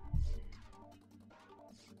me!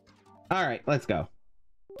 Alright, let's go.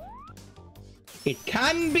 It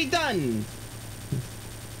can be done!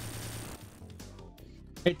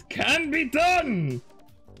 It can be done!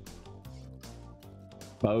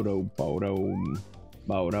 Bodo, bodo.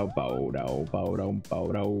 Bodo, bodo, bodo,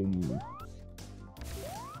 bodo.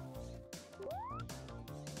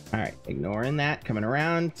 Alright, ignoring that. Coming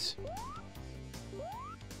around.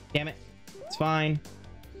 Damn it. It's fine.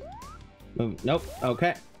 Move. Nope.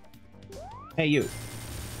 Okay. Hey, you.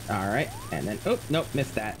 Alright. And then... Oh, nope.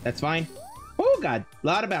 Missed that. That's fine. Oh, God. A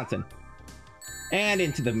lot of bouncing. And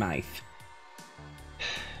into the mouth.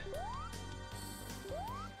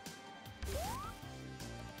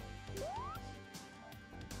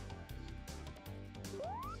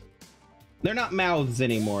 They're not mouths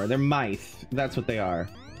anymore. They're myth. That's what they are.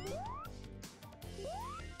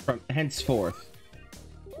 From henceforth.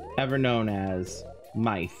 Ever known as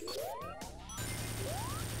myth.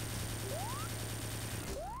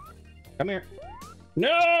 Come here.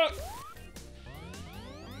 No!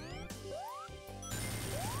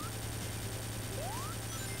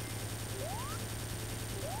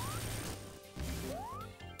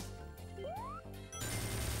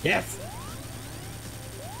 Yes!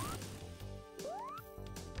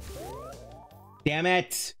 Damn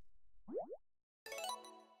it!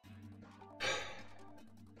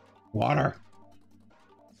 Water.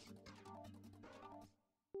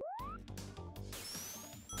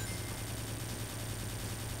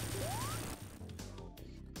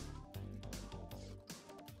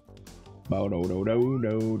 Bo do do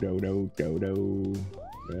do do do do do do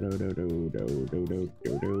do do do do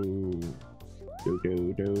do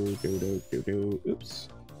do do do do do do. Oops.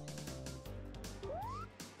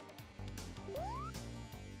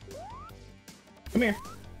 Come here.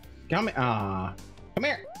 Come here. Ah. Come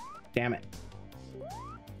here. Damn it.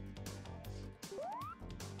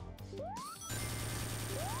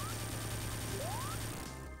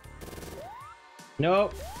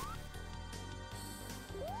 Nope.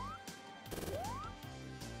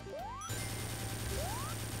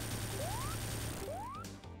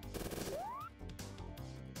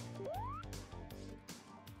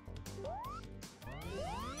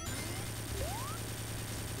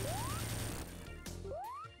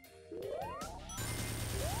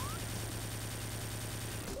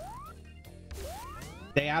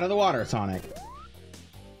 Stay out of the water, Sonic.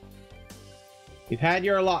 You've had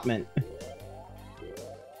your allotment.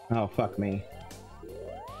 Oh, fuck me.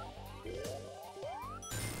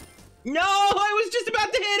 No! I was just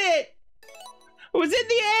about to hit it! I was in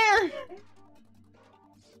the air!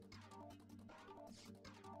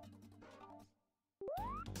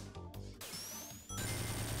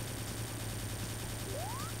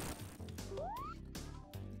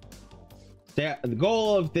 The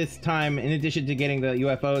goal of this time, in addition to getting the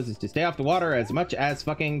UFOs, is to stay off the water as much as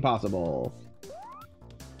fucking possible.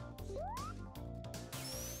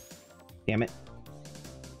 Damn it.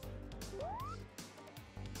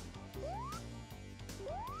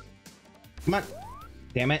 Come on.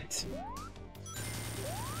 Damn it.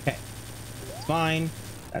 Okay. It's fine.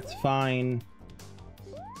 That's fine.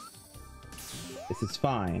 This is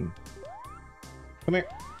fine. Come here.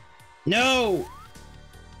 No!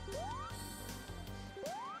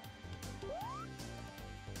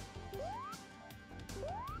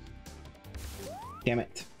 Damn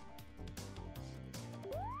it.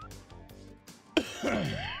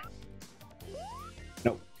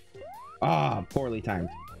 Nope. Ah, poorly timed.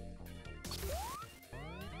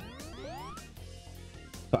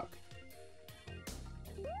 Fuck.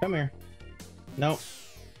 Come here. Nope.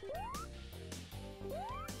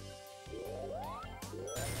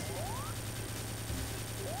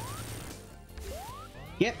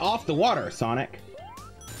 Get off the water, Sonic.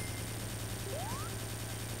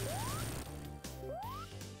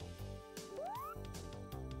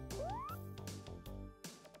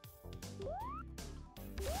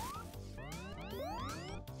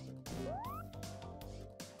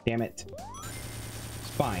 Damn it. It's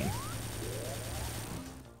fine.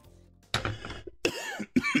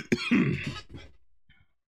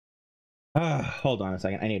 Hold on a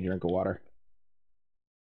second. I need a drink of water.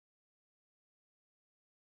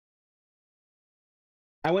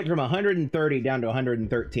 I went from 130 down to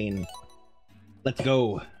 113. Let's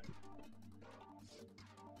go.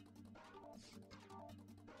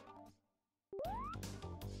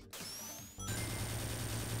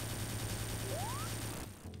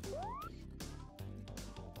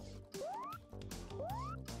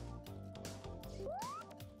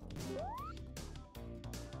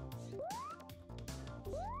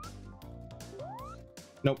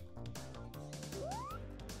 Nope.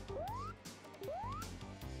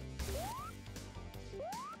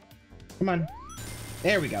 Come on.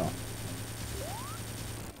 There we go.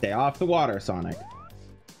 Stay off the water, Sonic.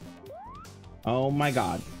 Oh my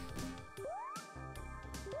god.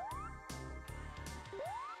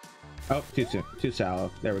 Oh, too soon. Too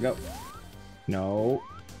shallow. There we go. No.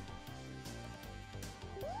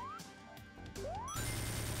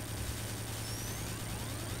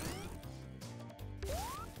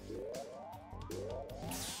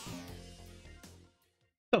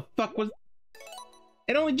 The fuck was...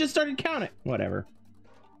 It only just started counting. Whatever.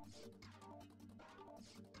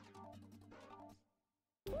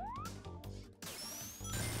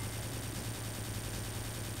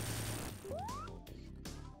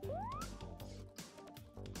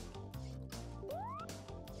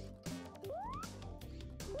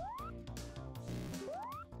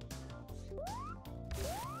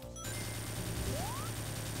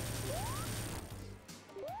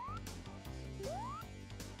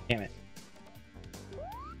 Damn it.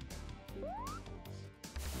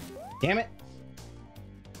 Damn it.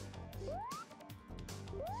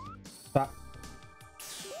 Stop.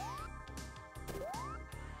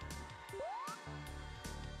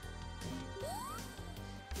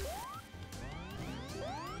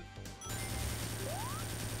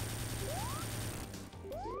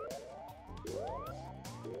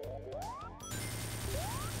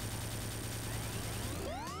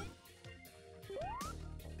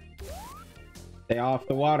 Stay off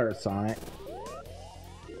the water, Sonic.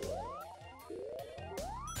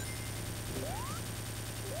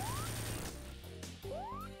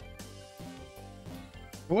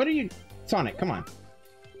 What are you... Sonic, come on.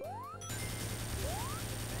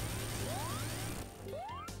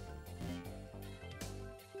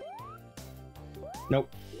 Nope.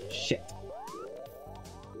 Shit.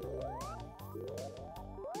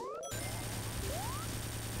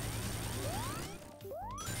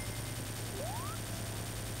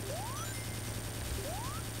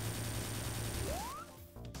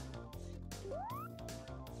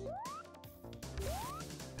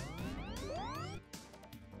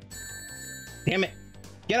 Damn it.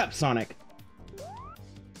 Get up, Sonic.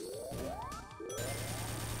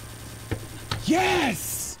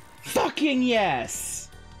 Yes! Fucking yes!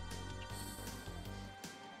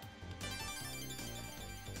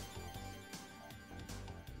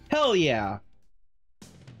 Hell yeah.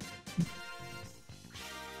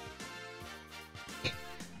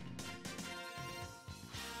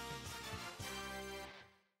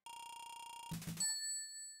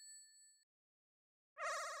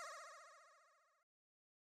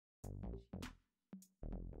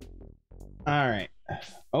 All right.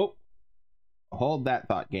 Oh, hold that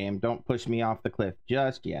thought, game. Don't push me off the cliff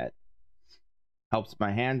just yet. Helps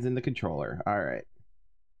my hands in the controller. All right.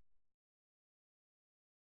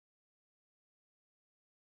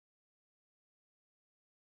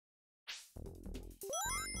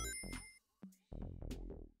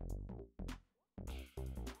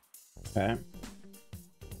 Okay.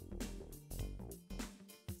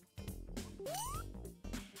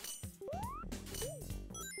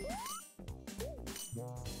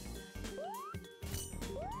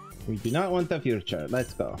 We do not want the future.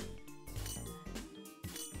 Let's go.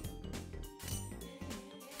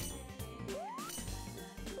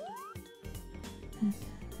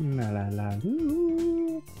 La la la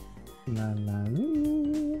loo. La la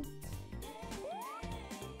loo.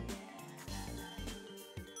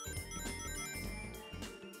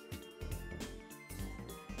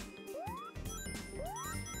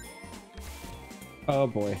 Oh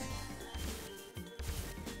boy.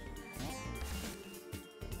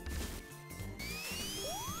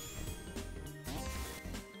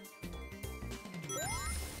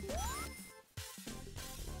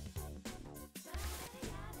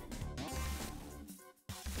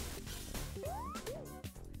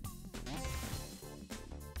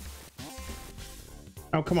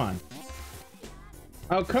 Oh, come on.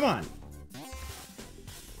 Oh, come on.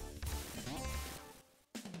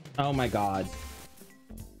 Oh my god.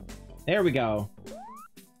 There we go.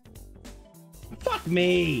 Fuck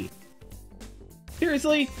me.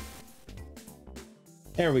 Seriously?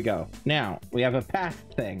 There we go. Now, we have a path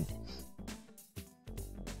thing.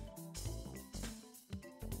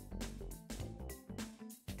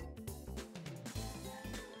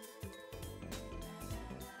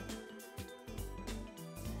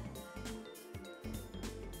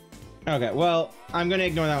 Okay, well, I'm gonna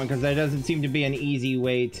ignore that one because there doesn't seem to be an easy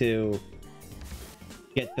way to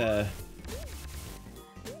get the...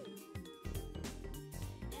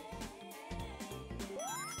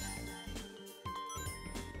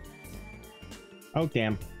 Oh,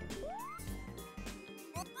 damn.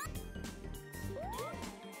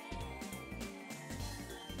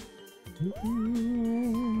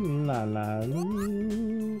 La la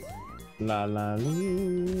loo. La la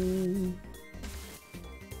loo.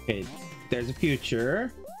 Okay, there's a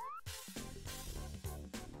future.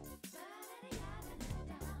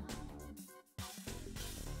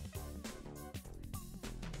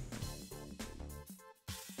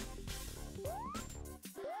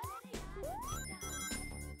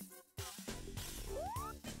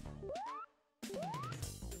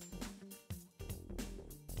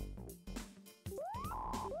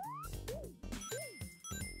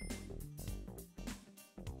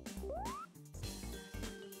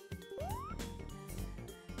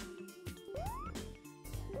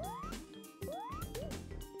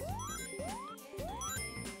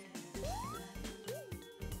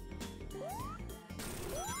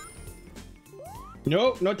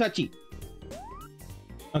 Nope, no touchy.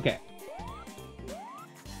 Okay.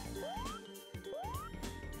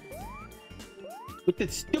 With the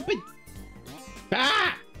stupid...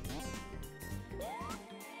 Ah!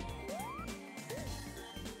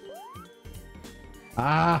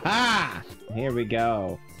 Aha! Here we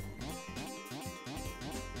go.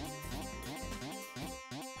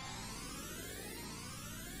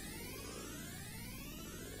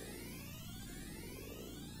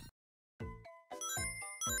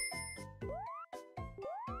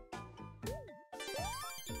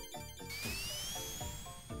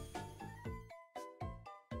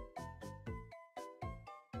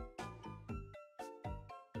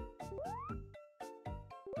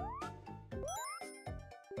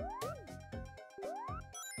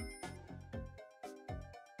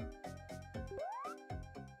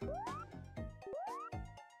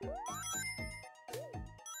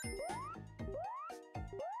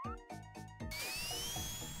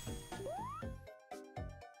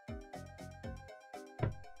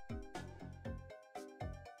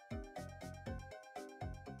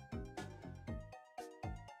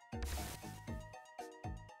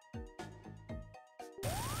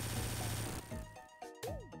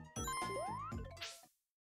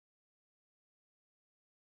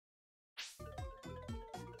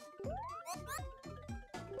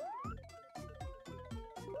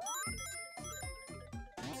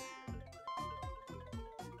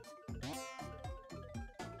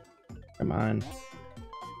 Come on.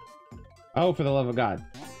 Oh, for the love of God.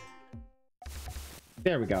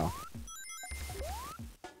 There we go.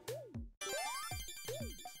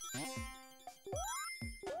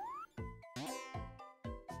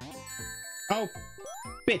 Oh,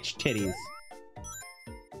 bitch titties.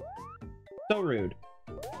 So rude.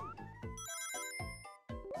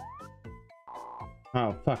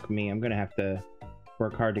 Oh, fuck me. I'm gonna have to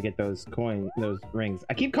work hard to get those those rings.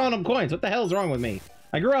 I keep calling them coins. What the hell's wrong with me?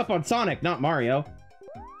 I grew up on Sonic, not Mario.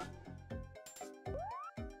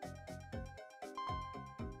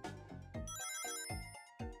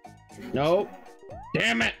 Nope.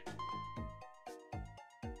 Damn it.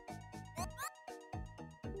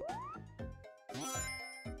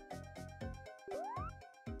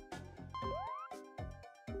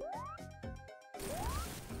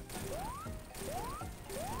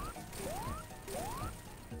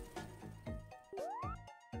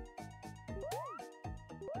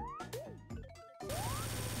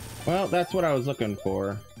 Well, that's what I was looking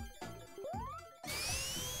for.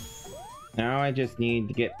 Now I just need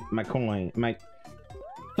to get my coin. My...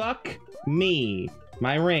 Fuck me!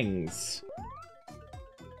 My rings.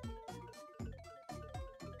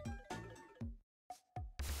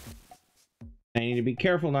 I need to be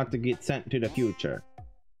careful not to get sent to the future.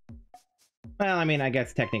 Well, I mean, I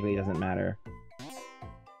guess technically it doesn't matter.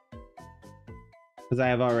 Because I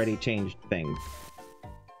have already changed things.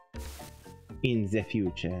 In the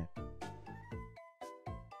future.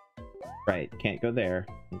 Right, can't go there.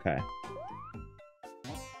 Okay.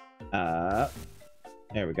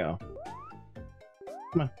 There we go.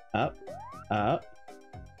 Come on. Up. Up.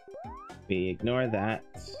 We ignore that.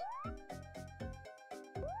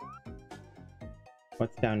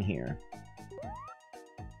 What's down here?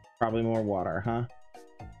 Probably more water, huh?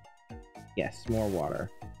 Yes, more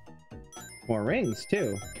water. More rings,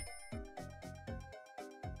 too.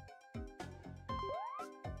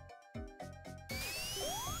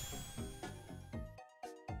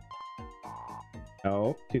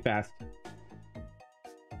 Oh, too fast.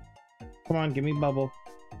 Come on, give me bubble.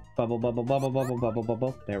 Bubble, bubble, bubble, bubble, bubble,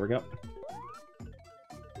 bubble. There we go.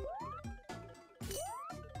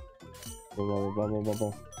 Bubble, bubble,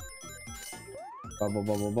 bubble. Bubble,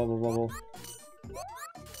 bubble, bubble, bubble.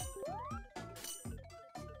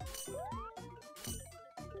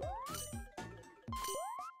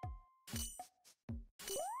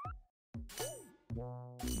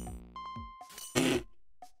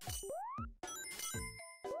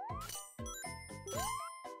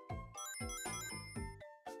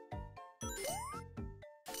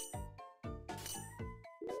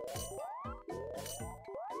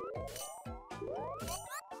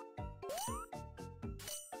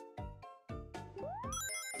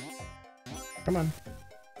 Come on.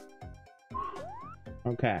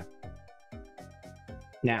 Okay.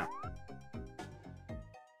 Now.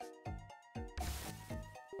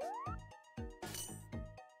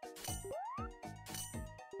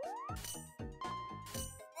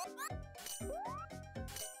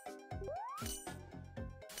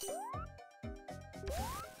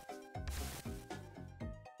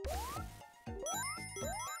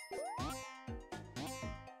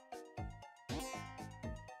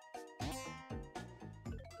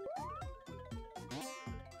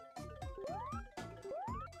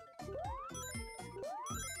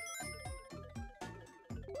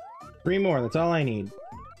 Three more, that's all I need.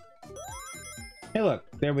 Hey look,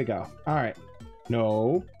 there we go. Alright.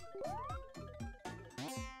 No.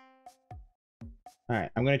 Alright,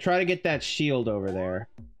 I'm gonna try to get that shield over there.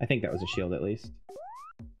 I think that was a shield at least.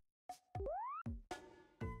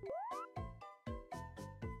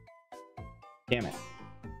 Damn it.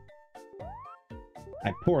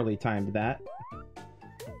 I poorly timed that.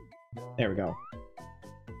 There we go.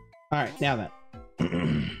 Alright, now then.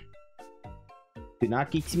 Do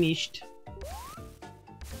not get smished.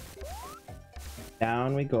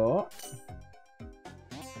 Down we go.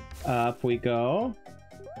 Up we go.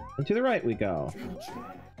 And to the right we go.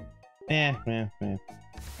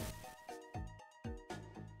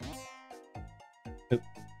 Oop,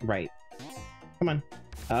 right. Come on.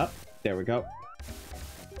 Up. There we go.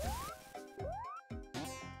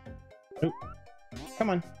 Oop.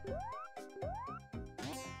 Come on.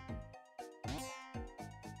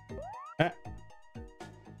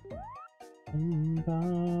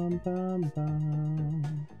 Bum, bum,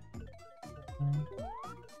 bum.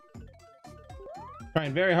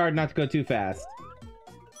 Trying very hard not to go too fast.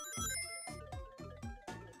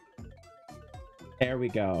 There we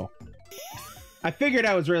go. I figured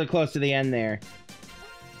I was really close to the end there.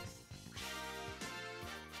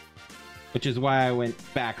 Which is why I went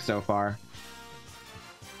back so far.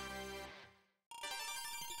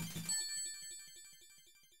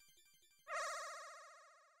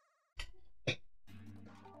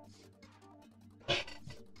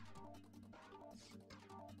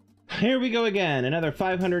 Here we go again. Another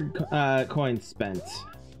 500 coins spent.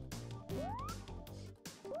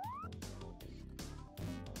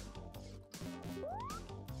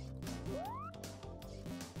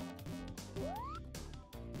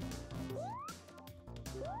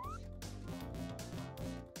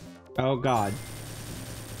 Oh God.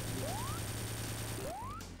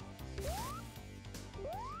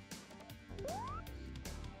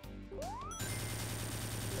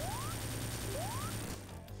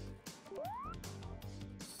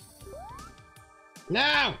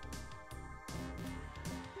 No!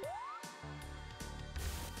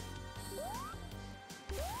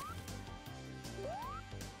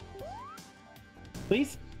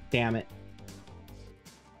 Please? Damn it.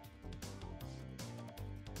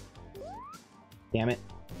 Damn it.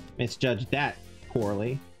 Misjudged that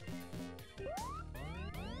poorly.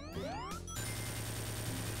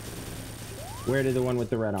 Where did the one with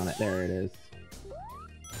the red on it? There it is.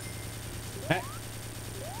 Hey.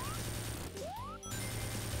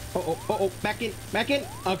 Oh, back in, back in.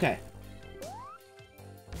 Okay.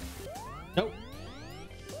 Nope.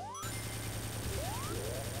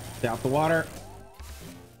 Stay off the water.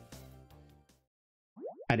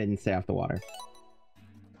 I didn't stay off the water.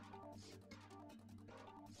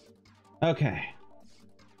 Okay.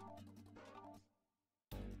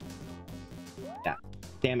 Yeah.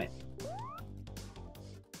 Damn it.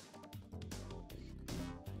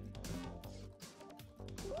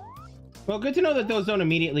 Well, good to know that those don't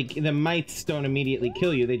immediately, the mites don't immediately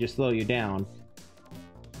kill you, they just slow you down.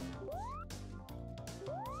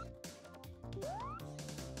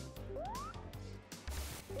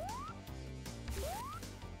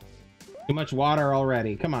 Too much water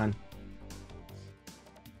already, come on.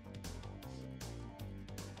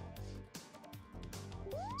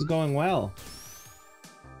 It's going well.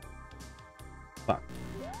 Fuck.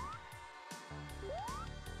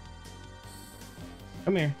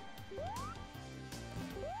 Come here.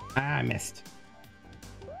 Ah, I missed.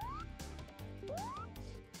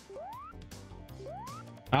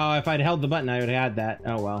 Oh, if I'd held the button, I would have had that.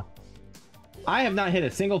 Oh, well. I have not hit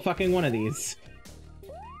a single fucking one of these.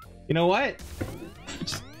 You know what?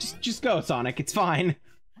 Just go, Sonic. It's fine.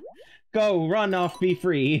 Go, run off, be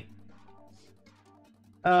free.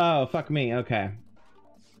 Oh, fuck me. Okay.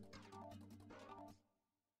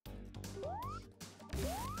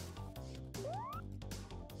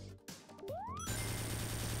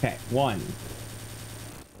 Okay, 1.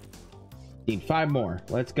 Need 5 more.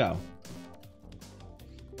 Let's go.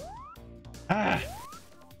 Ah!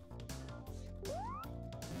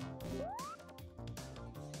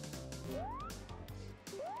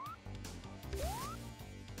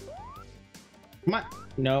 Come on.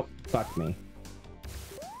 Nope. Fuck me.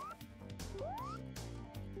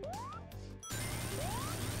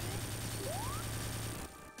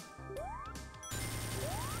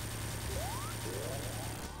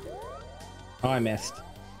 Oh, I missed.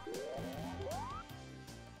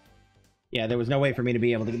 Yeah, there was no way for me to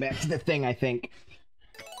be able to get back to the thing, I think.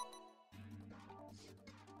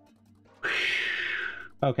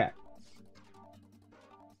 Okay.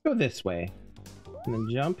 Go this way. And then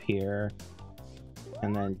jump here.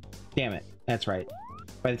 And then... Damn it. That's right.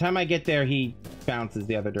 By the time I get there, he bounces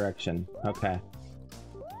the other direction. Okay.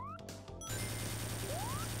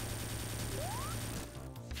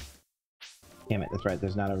 Damn it, that's right.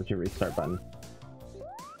 There's not a restart button.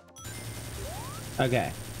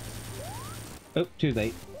 Okay. Oh, too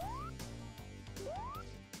late.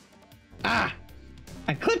 Ah!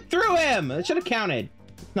 I clipped through him! That should have counted.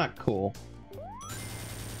 It's not cool.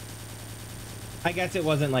 I guess it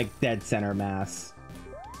wasn't like dead center mass.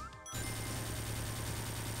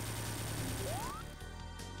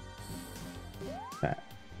 Okay.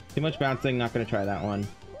 Too much bouncing, not gonna try that one.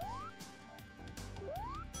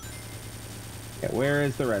 Okay, where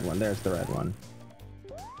is the red one? There's the red one.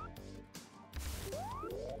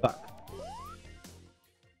 Fuck.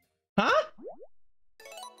 Huh?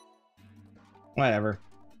 Whatever.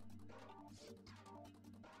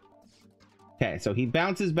 Okay, so he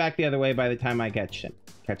bounces back the other way by the time I catch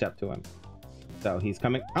up to him. So he's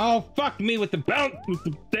coming. Oh, fuck me with the bounce, with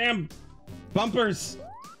the damn bumpers.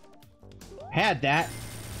 Had that.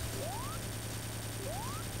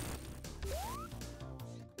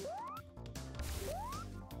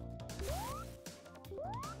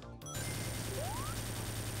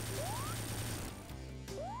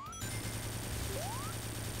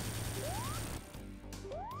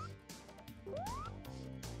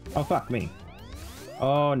 Oh, fuck me.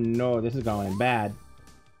 Oh, no, this is going bad.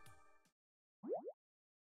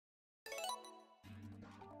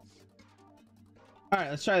 Alright,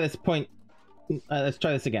 let's try this point. Let's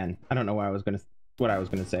try this again. I don't know what I was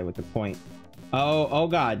gonna say with the point. Oh,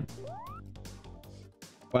 God.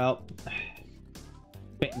 Well,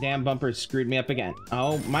 damn bumpers screwed me up again.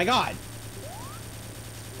 Oh, my God.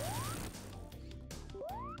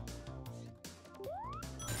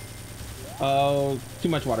 Oh, too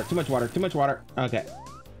much water, too much water, too much water. Okay.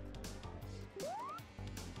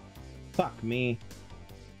 Fuck me.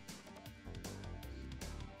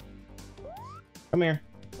 Come here.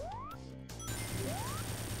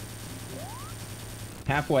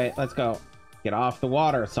 Halfway, let's go. Get off the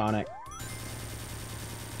water, Sonic.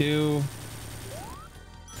 2,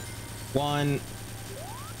 1.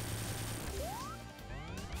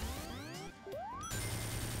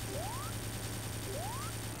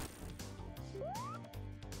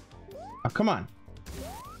 Oh, come on.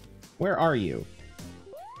 Where are you?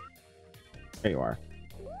 There you are.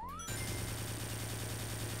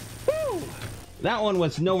 Woo! That one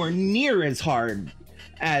was nowhere near as hard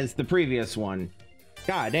as the previous one.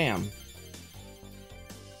 God damn.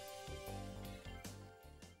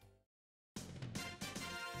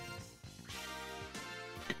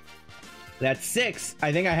 That's 6.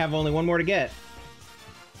 I think I have only one more to get.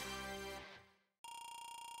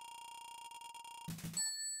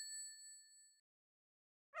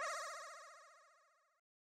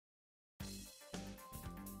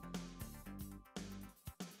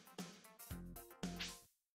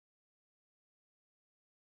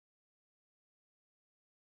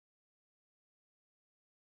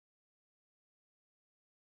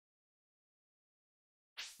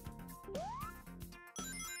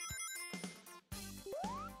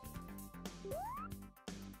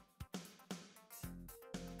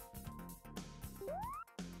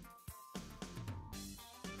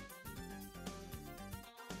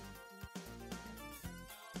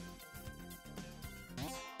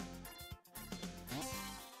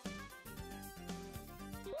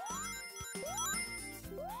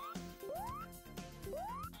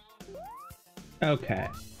 Okay.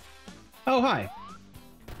 Oh, hi.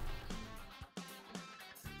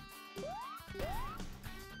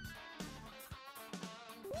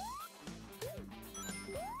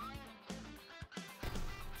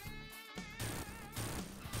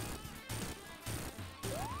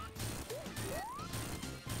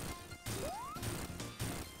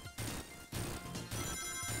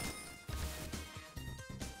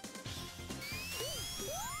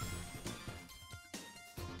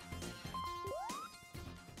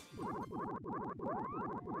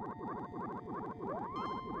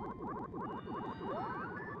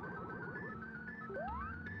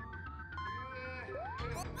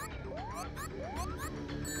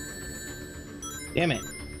 Damn it.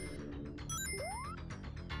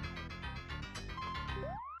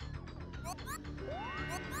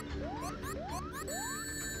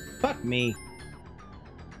 Fuck me.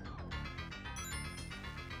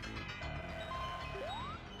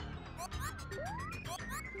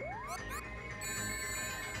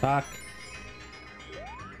 Fuck.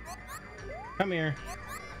 Come here.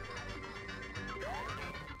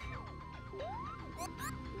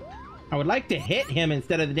 I would like to hit him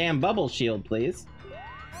instead of the damn bubble shield, please.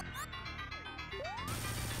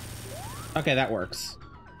 Okay, that works.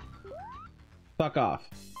 Fuck off.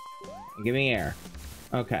 Give me air.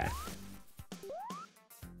 Okay.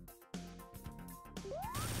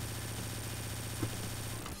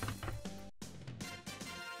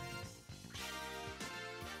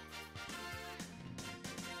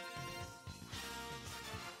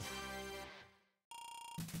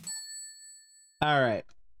 All right.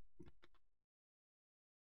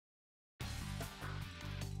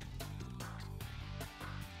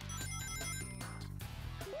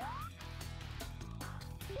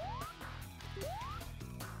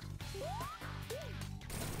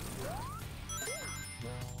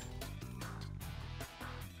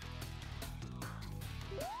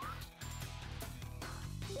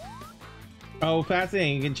 Oh,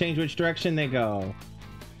 fascinating. You can change which direction they go.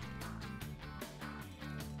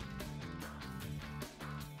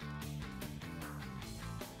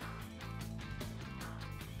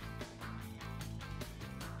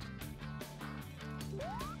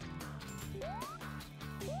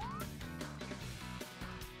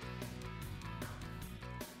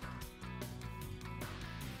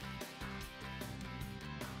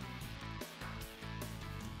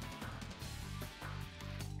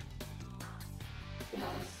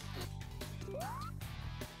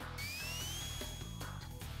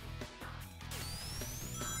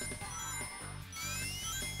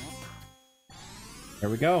 There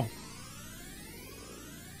we go.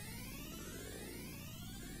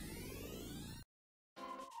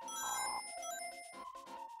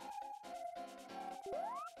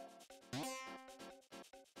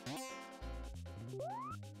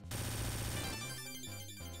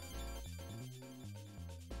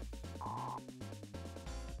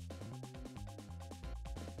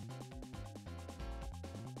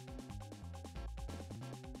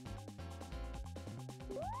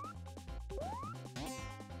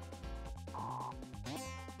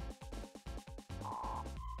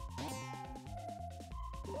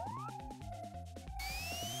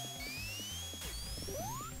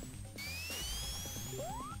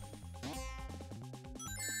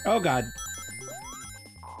 Oh god.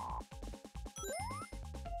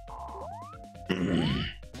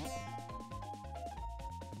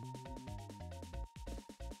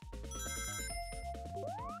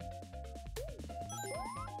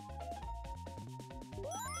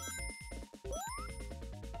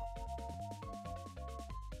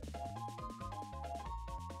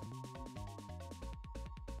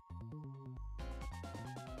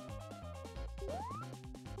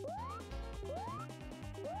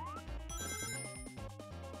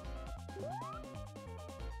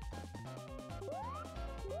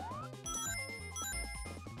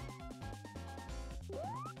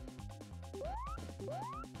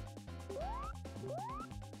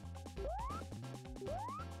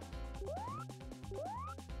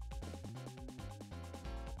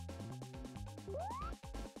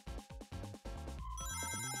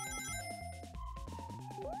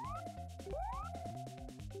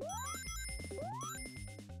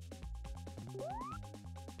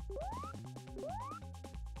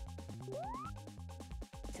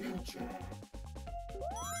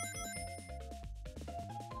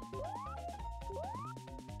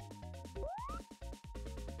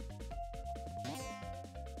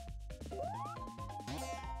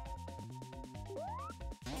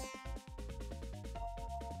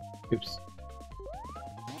 Oops.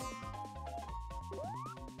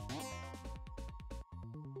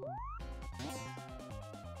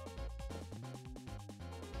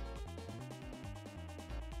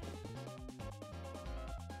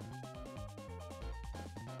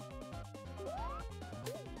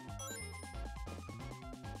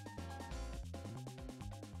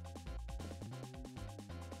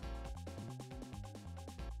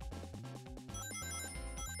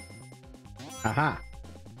 Aha.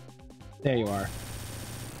 There you are.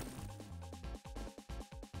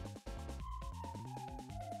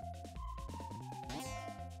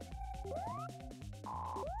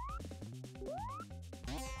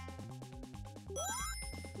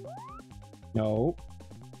 No.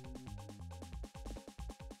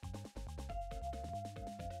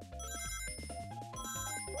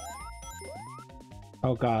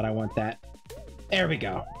 Oh God, I want that. There we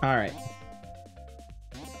go. All right.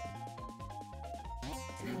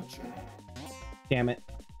 Damn it.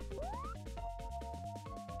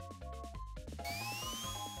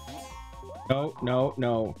 No, no,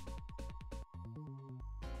 no.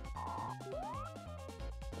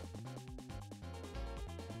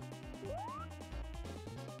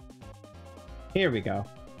 Here we go.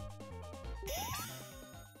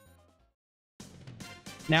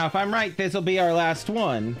 Now, if I'm right, this will be our last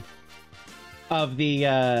one of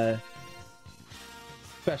the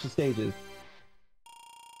special stages.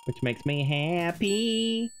 Which makes me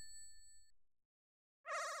happy.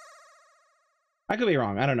 I could be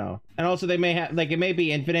wrong. I don't know. And also they may have, like, it may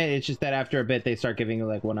be infinite. It's just that after a bit they start giving you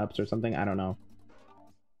like 1-ups or something. I don't know.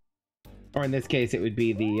 Or in this case it would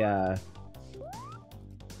be the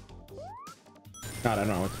God, I don't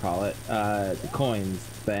know what to call it. The coins.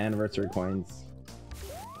 The anniversary coins.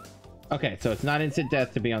 Okay, so it's not instant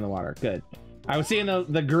death to be on the water. Good. I was seeing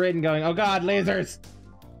the grid and going, oh God, lasers!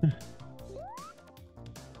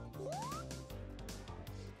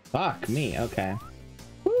 Fuck me, okay.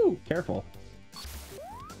 Woo, careful.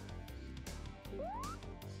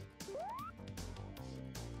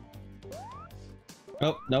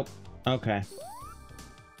 Oh, nope. Okay.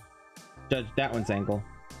 Judge that one's angle.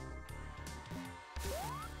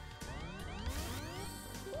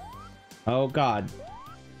 Oh God.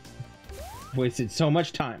 Wasted so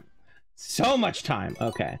much time. So much time.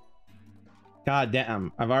 Okay. God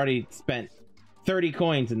damn. I've already spent 30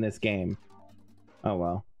 coins in this game. Oh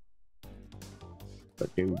well.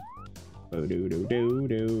 Do do do do do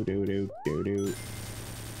do do do do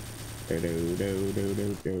do do do do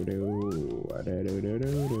do do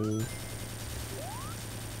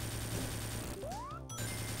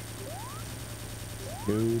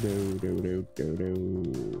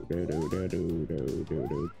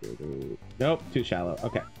do do. Nope, too shallow.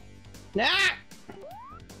 Okay. Ah!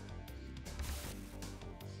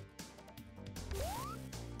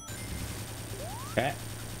 Okay.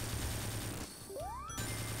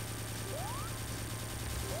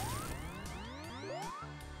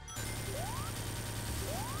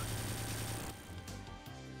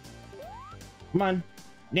 Come on.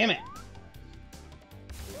 Damn it.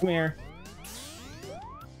 Come here.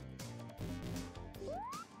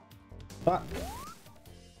 Fuck.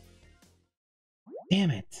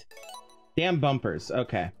 Damn it. Damn bumpers.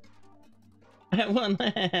 Okay. I have one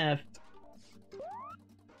left.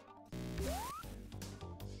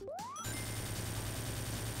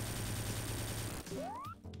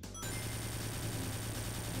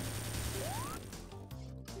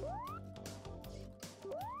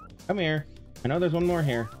 Come here. I know there's one more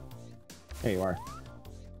here. There you are.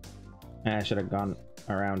 I should have gone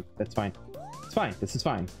around. That's fine. It's fine. This is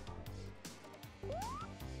fine.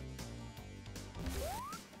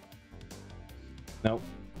 Nope.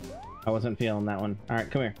 I wasn't feeling that one.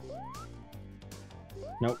 Alright, come here.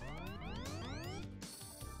 Nope.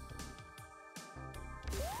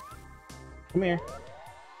 Come here.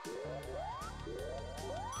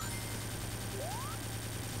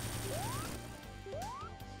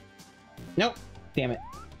 Nope. Damn it.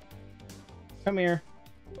 Come here.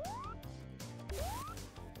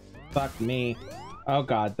 Fuck me. Oh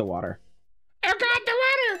God, the water. Oh God, the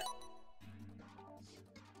water!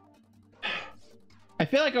 I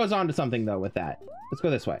feel like I was onto something though with that. Let's go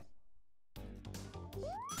this way.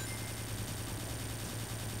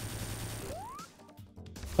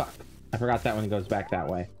 Fuck. I forgot that one goes back that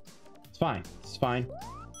way. It's fine. It's fine.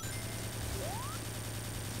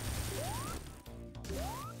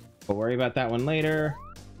 We'll worry about that one later.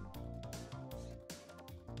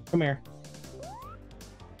 Come here.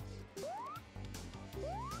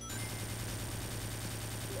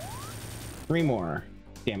 Three more.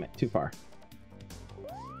 Damn it, too far.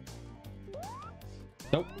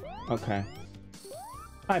 Nope. Okay.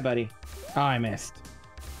 Hi, buddy. Oh, I missed.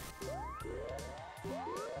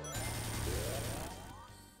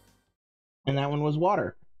 And that one was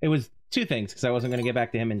water. It was two things, because I wasn't going to get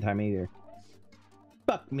back to him in time either.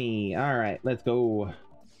 Fuck me. Alright, let's go.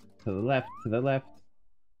 To the left, to the left.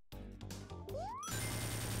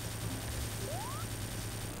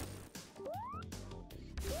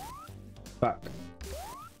 Fuck.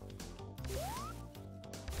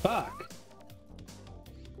 Fuck.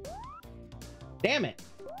 Damn it.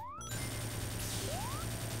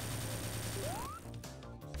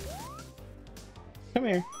 Come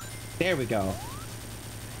here. There we go.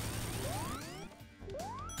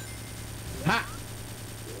 Ha!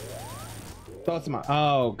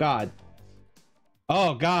 Oh, God.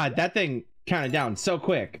 Oh, God. That thing counted down so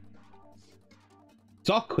quick.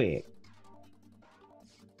 So quick.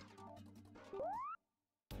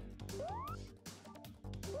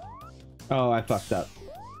 Oh, I fucked up.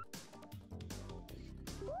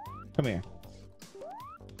 Come here.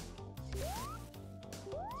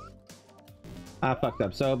 I fucked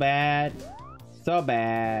up so bad. So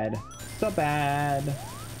bad. So bad.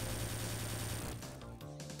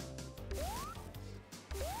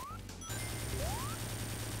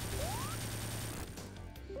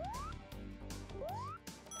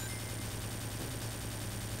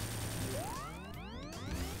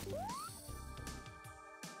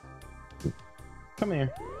 Come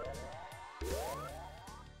here.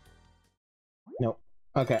 Nope.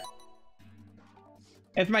 Okay.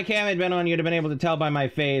 If my cam had been on, you'd have been able to tell by my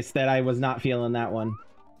face that I was not feeling that one.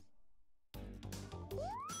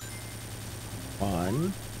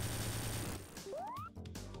 One.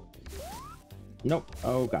 Nope.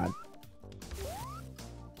 Oh, God.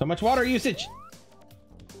 So much water usage!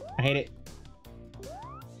 I hate it.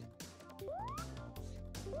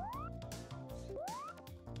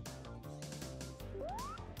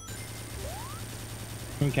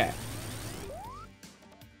 Okay.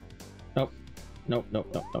 Nope. Nope, nope,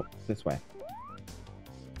 nope, nope. This way.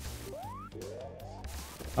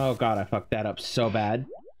 Oh, God, I fucked that up so bad.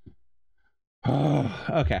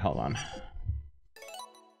 Okay, hold on.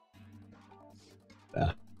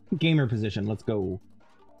 Gamer position, let's go.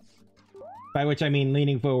 By which I mean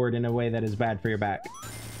leaning forward in a way that is bad for your back.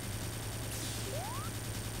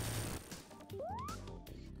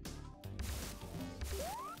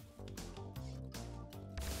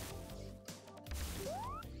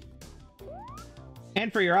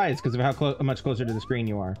 And for your eyes, because of how much closer to the screen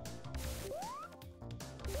you are.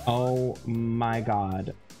 Oh my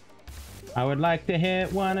God. I would like to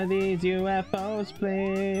hit one of these UFOs,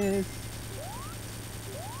 please.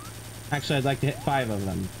 Actually, I'd like to hit 5 of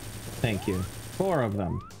them. Thank you. 4 of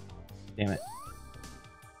them. Damn it.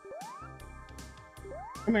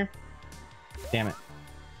 Come here. Damn it.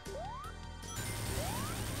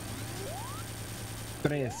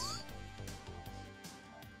 Tres.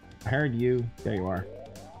 I heard you. There you are.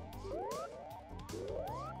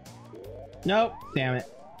 Nope. Damn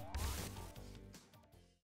it.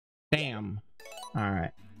 Damn.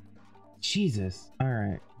 Alright. Jesus.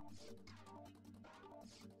 Alright.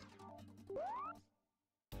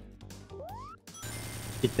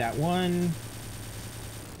 Get that one.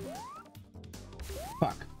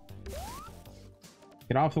 Fuck.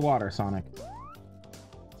 Get off the water, Sonic.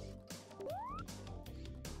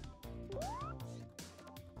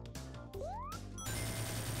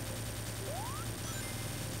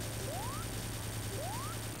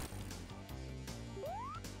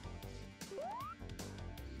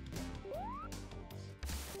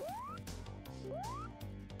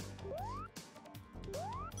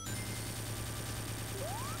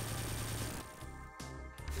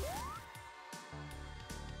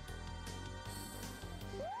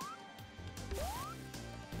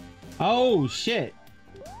 Oh, shit.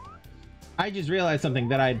 I just realized something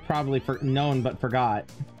that I'd probably known but forgot.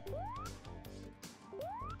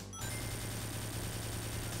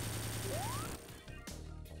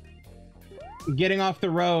 Getting off the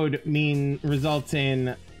road results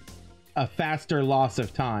in a faster loss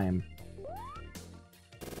of time.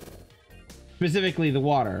 Specifically, the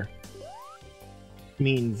water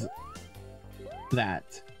means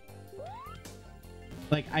that.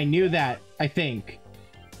 Like, I knew that, I think,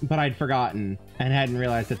 but I'd forgotten and hadn't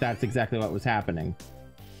realized that that's exactly what was happening.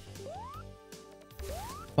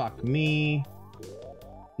 Fuck me.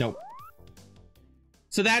 Nope.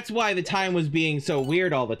 So that's why the time was being so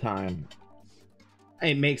weird all the time.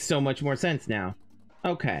 It makes so much more sense now.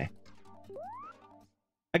 Okay.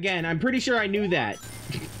 Again, I'm pretty sure I knew that.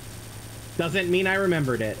 Doesn't mean I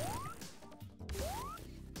remembered it.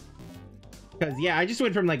 Because, yeah, I just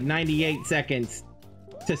went from like 98 seconds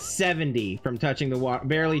to 70 from touching the water,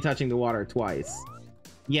 barely touching the water twice.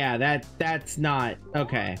 Yeah, that's not...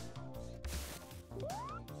 Okay.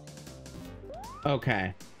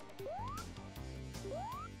 Okay.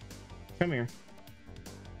 Come here.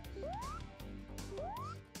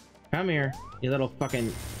 Come here, you little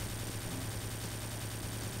fucking...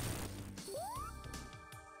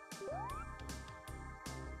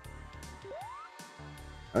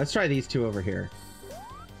 Let's try these two over here.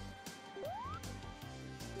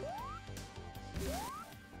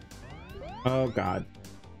 Oh, God.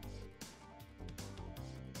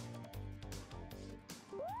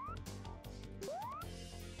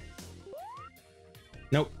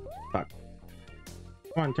 Nope. Fuck.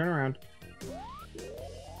 Come on, turn around.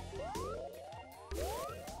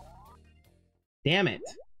 Damn it.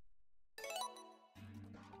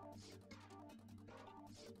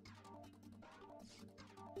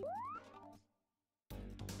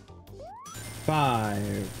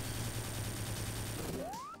 Five.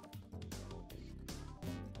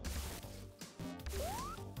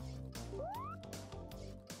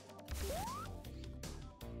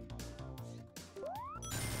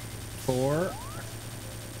 Four.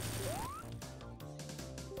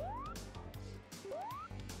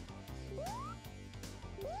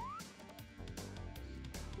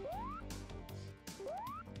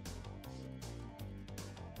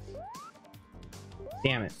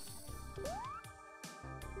 Damn it.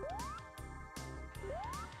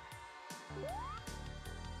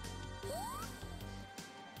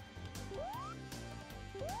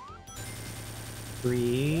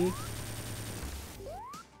 Three.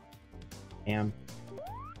 Damn.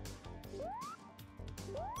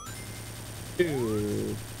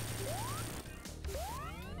 Two.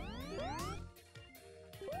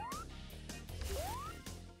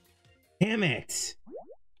 Damn it.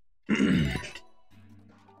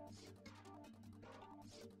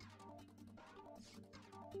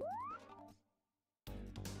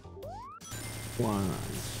 One.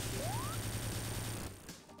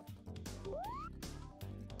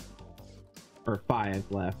 Or five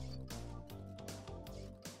left.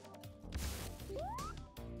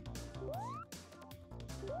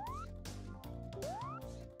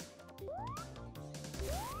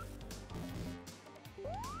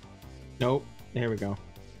 Nope. There we go.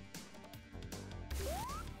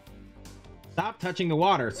 Stop touching the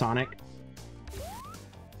water, Sonic.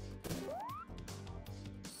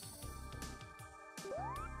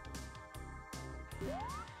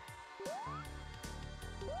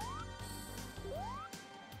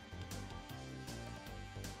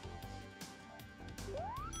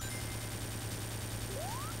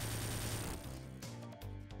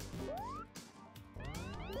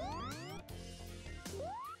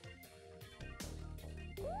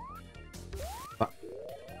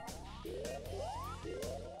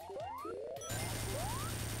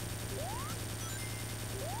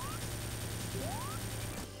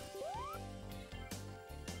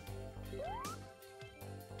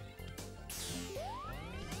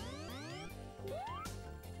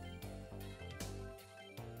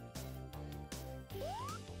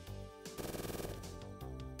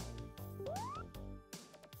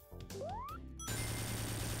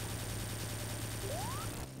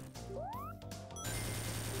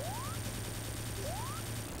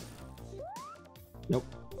 Nope.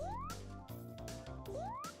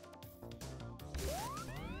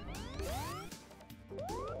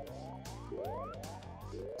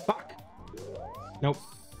 Fuck. Nope.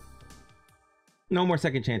 No more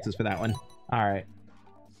second chances for that one. All right.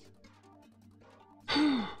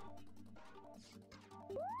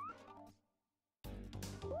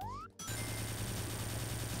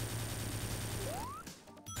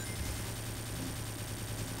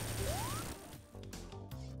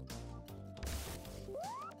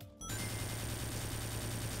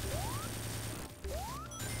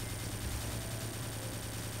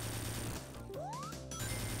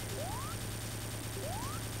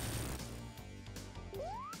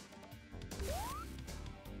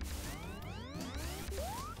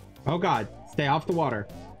 Oh God, stay off the water.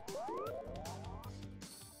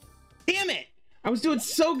 Damn it! I was doing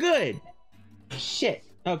so good. Shit.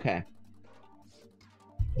 Okay.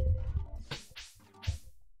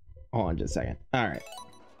 Hold on just a second. All right.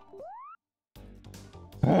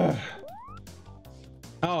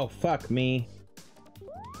 Oh, fuck me.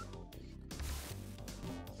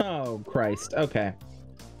 Oh, Christ. Okay.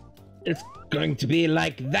 It's going to be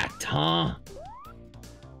like that, huh?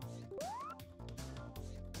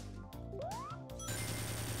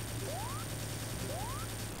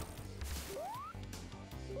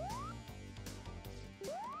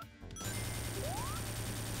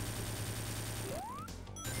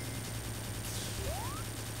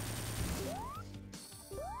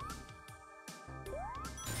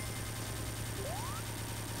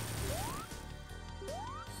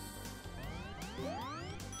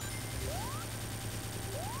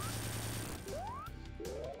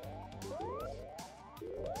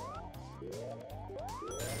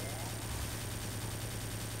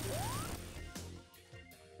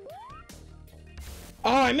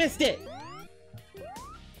 Oh, I missed it!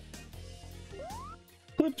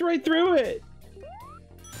 Flipped right through it!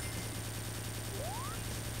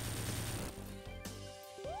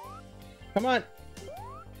 Come on!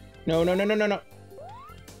 No, no, no, no, no, no!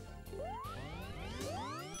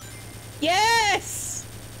 Yes!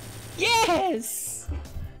 Yes!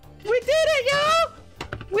 We did it, y'all!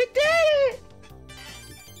 We did it!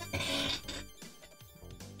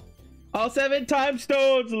 All 7 time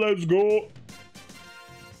stones, let's go!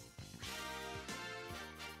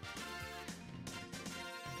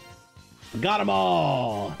 Got them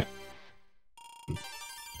all!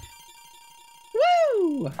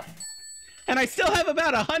 Woo! And I still have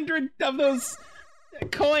about 100 of those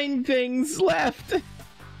coin things left.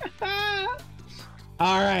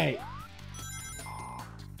 All right.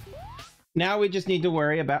 Now we just need to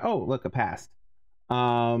worry about... Oh, look, a past.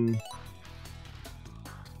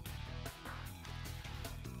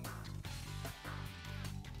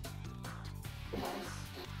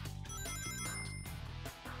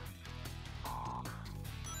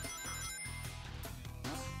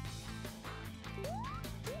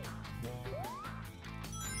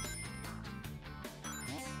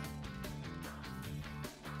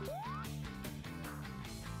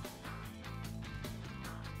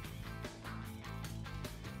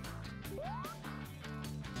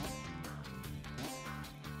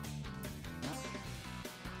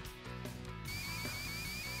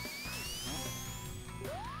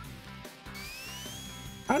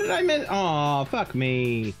 How did I miss? Oh, fuck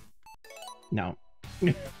me. No.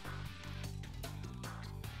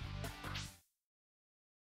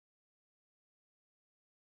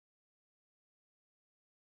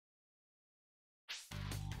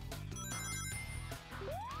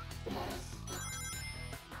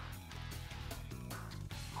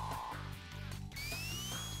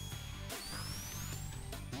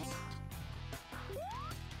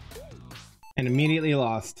 And immediately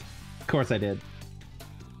lost. Of course I did.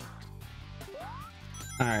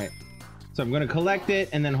 Alright. So I'm going to collect it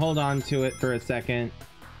and then hold on to it for a second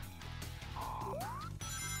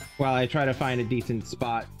while I try to find a decent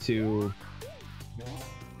spot to...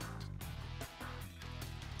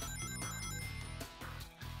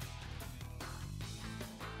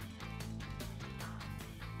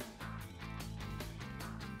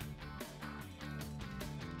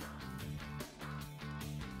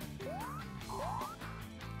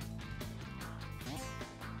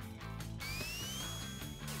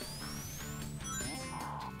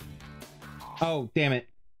 Oh, damn it.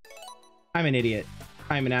 I'm an idiot.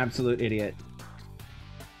 I'm an absolute idiot.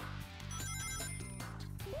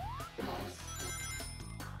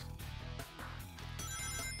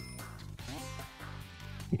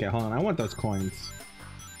 Okay, hold on. I want those coins.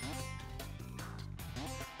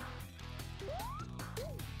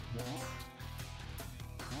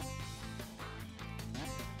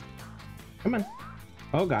 Come on.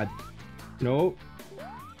 Oh, God. Nope.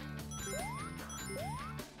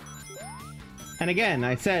 And again,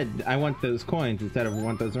 I said I want those coins instead of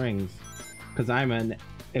want those rings. Because I'm an...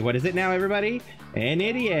 What is it now, everybody? An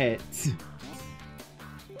idiot!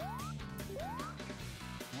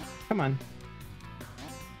 Come on.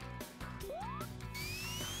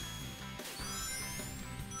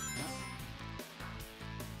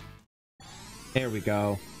 There we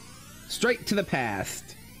go. Straight to the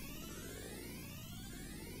past.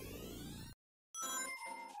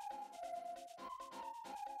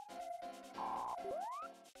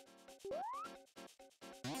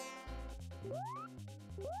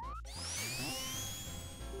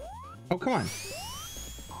 Oh, come on.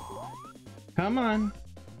 Come on.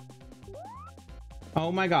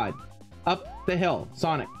 Oh my God. Up the hill.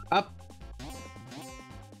 Sonic. Up.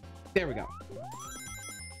 There we go.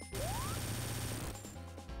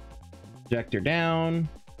 Projector down.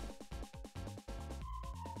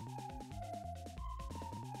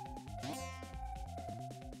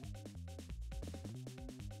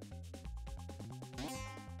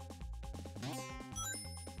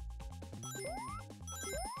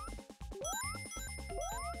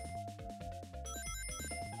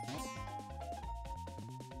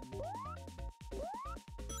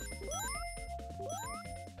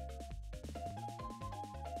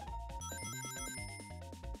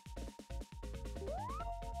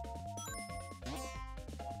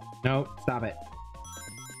 No, stop it.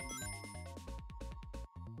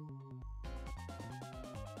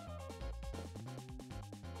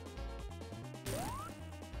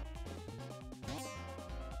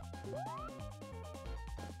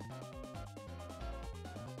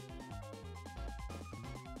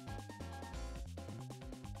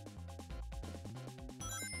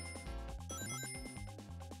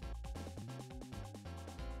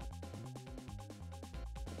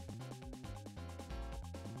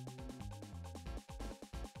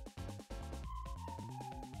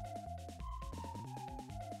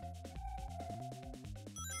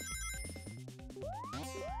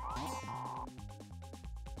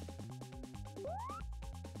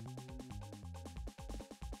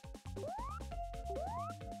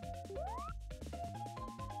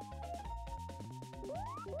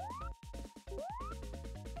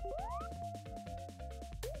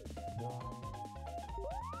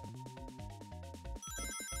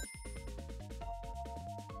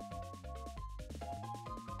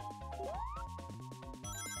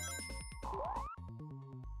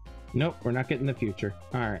 Nope, we're not getting the future.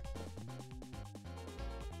 All right.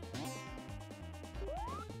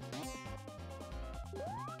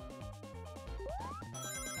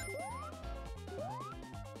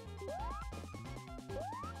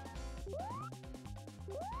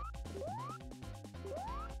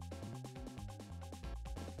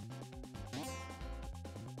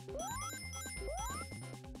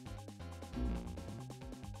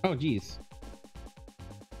 Oh, geez.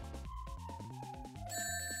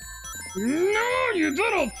 No, you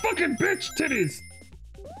little fucking bitch titties!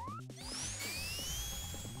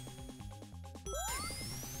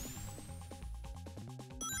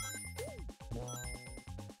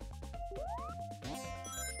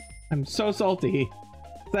 I'm so salty.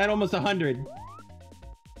 It's at almost 100.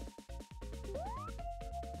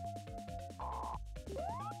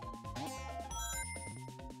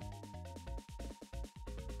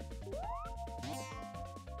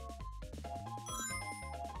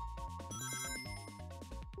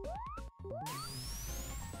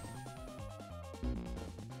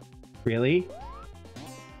 Really?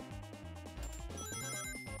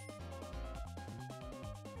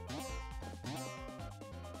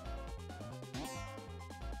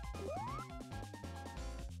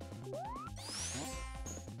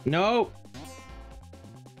 No.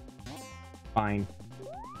 Fine.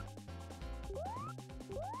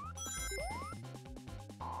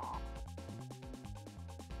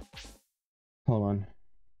 Hold on.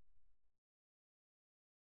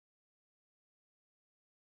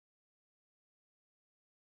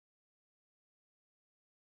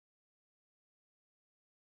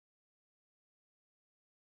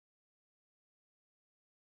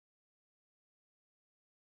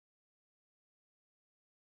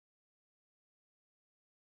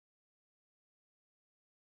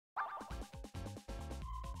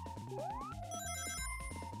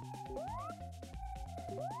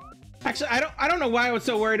 Actually, I don't know why I was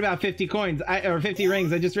so worried about 50 coins or 50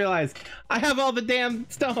 rings. I just realized I have all the damn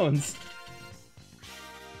stones.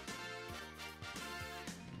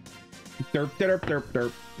 Derp, derp, derp,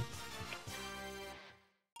 derp.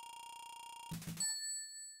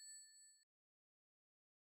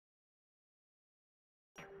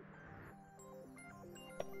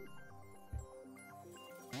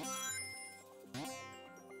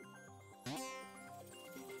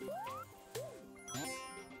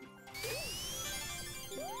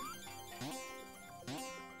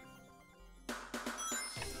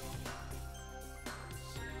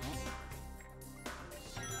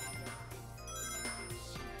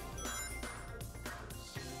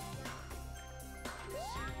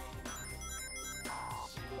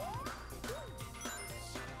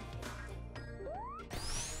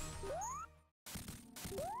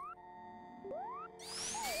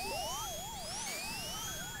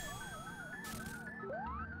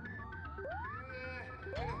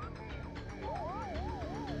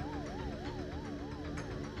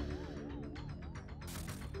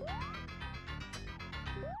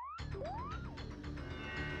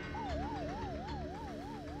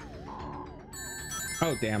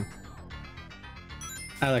 Oh, damn.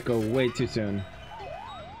 I let go way too soon.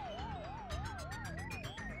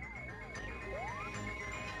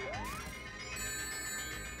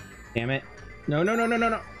 Damn it. No, no, no, no, no,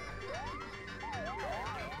 no.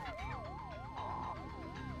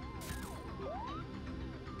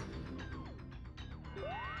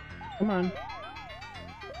 Come on.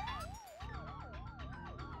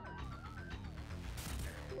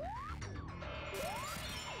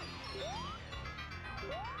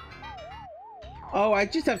 Oh, I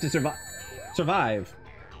just have to survive.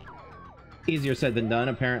 Easier said than done,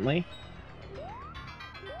 apparently.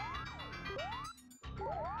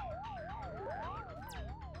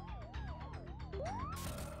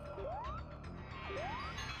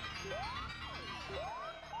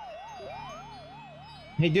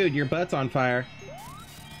 Hey, dude, your butt's on fire.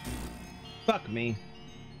 Fuck me.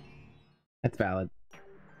 That's valid.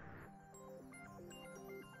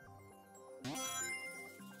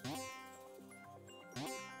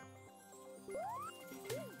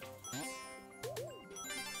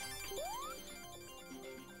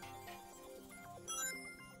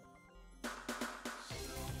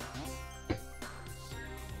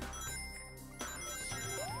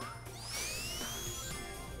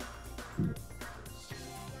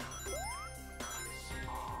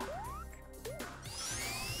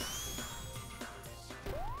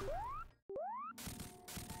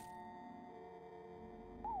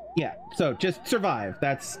 Yeah, so just survive.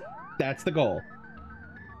 That's the goal.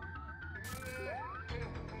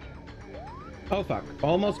 Oh fuck.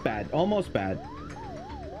 Almost bad. Almost bad.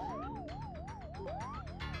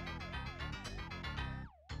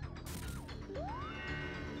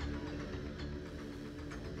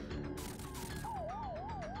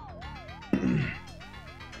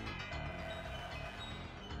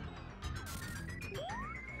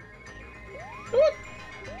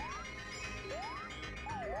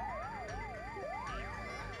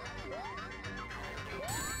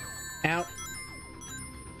 Out.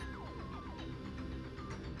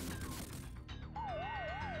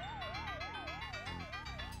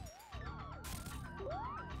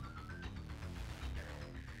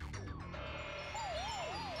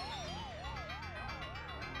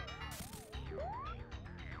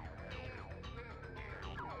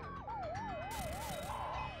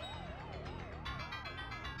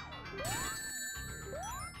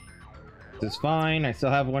 This is fine. I still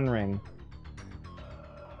have one ring.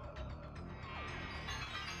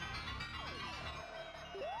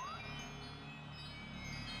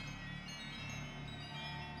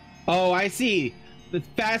 Oh, I see. The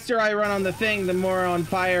faster I run on the thing, the more on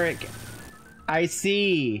fire it... I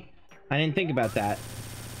see. I didn't think about that.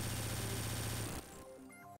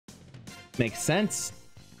 Makes sense.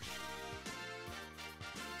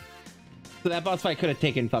 So that boss fight could have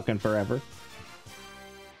taken fucking forever.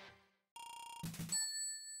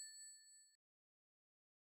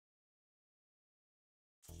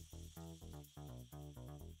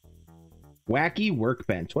 Wacky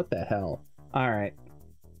workbench. What the hell? All right.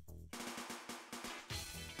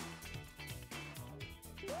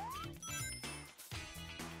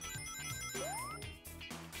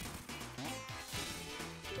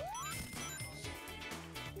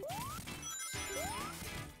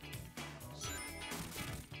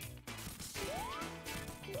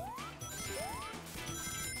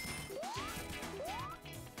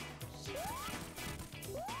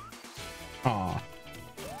 Aw.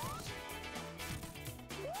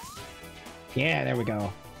 Yeah, there we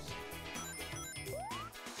go.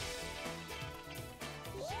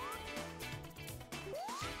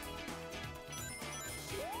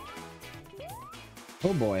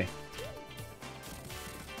 Oh boy.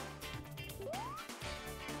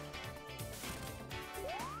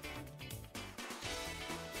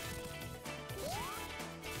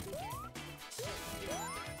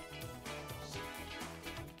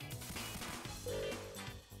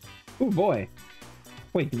 Oh boy.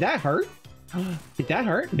 Wait, did that hurt? Did that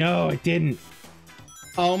hurt? No, it didn't.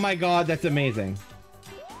 Oh my god, that's amazing.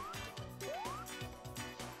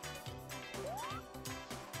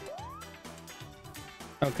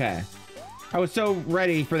 Okay. I was so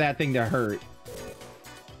ready for that thing to hurt.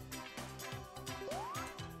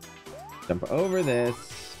 Jump over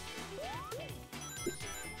this.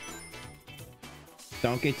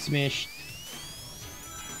 Don't get smished.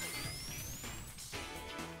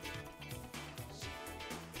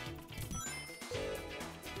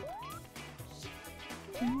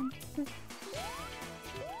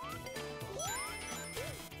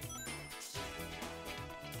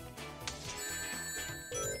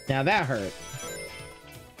 Now that hurt.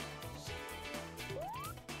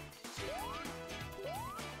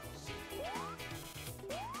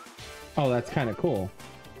 Oh, that's kind of cool.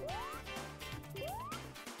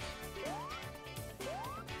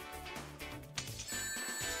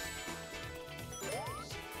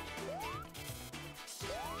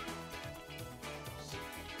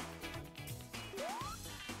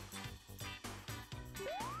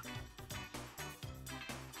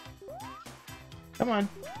 Come on.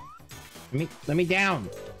 Let me down.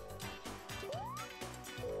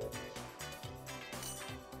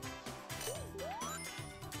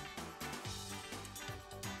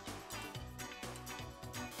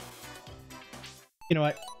 You know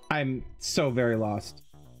what? I'm so very lost.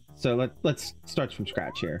 So let's start from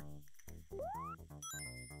scratch here.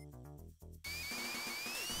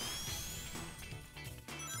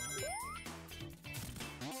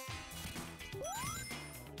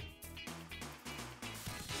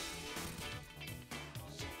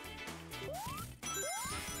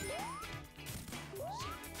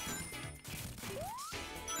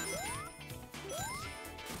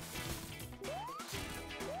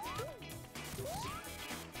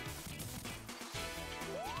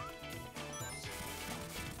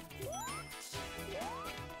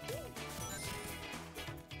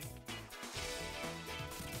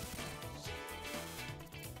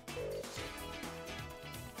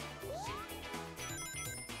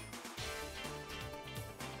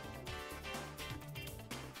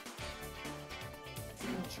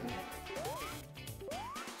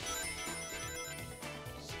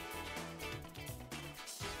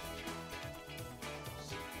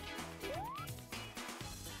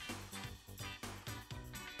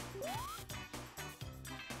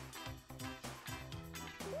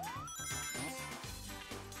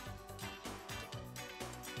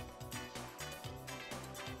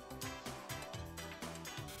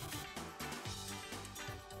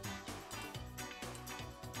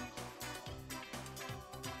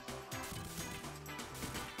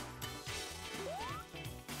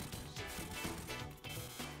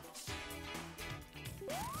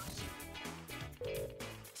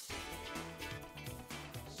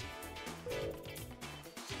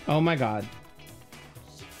 Oh my god.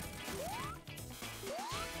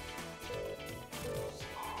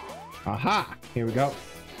 Aha! Here we go.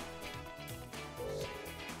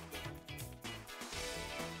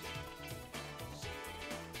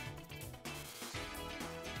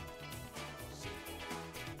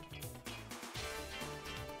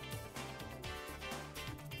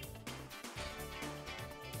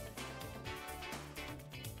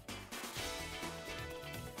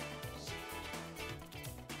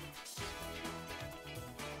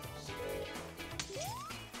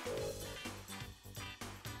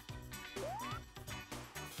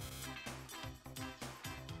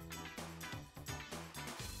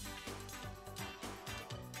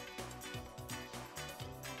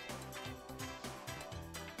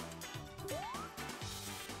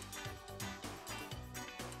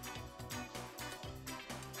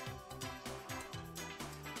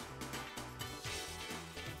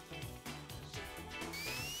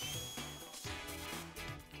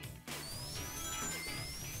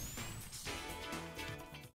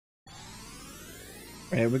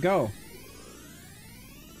 There we go.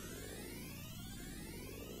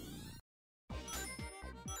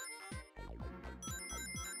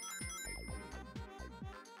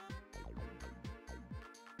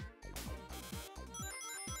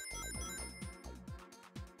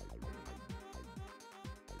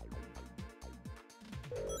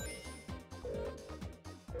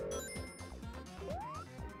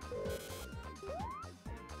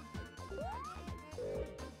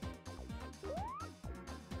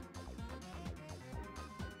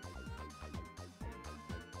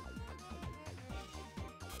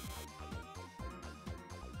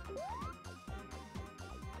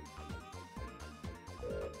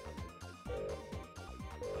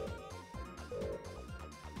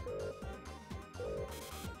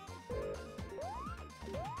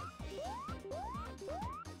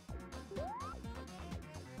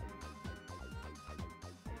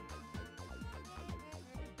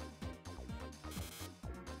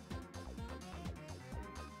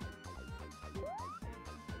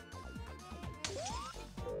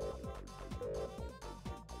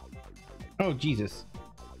 Oh, Jesus.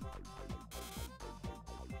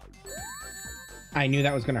 I knew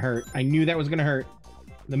that was gonna hurt. I knew that was gonna hurt.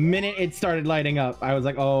 The minute it started lighting up, I was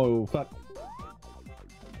like, oh, fuck.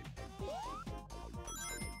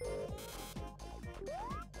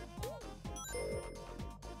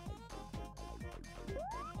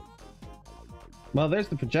 Well, there's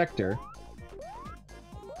the projector.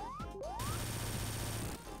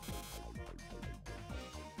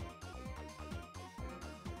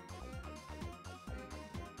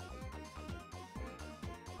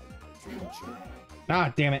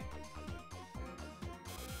 Ah, damn it.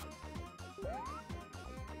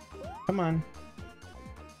 Come on.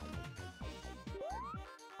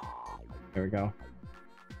 There we go.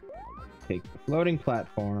 Take the floating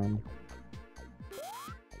platform.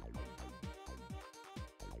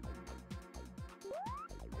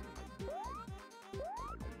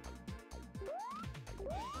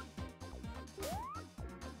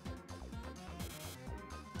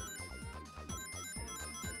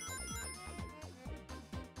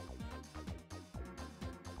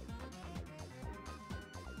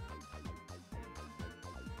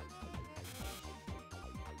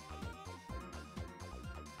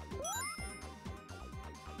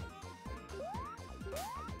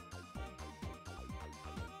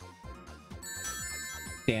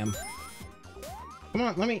 Damn. Come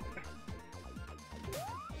on, let me...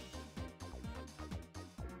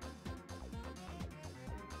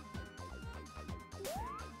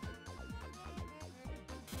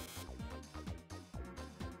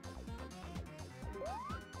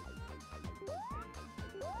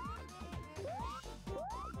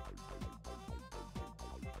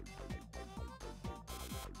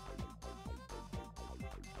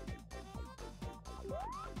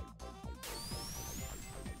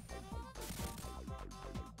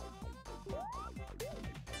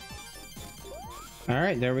 All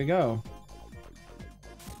right, there we go.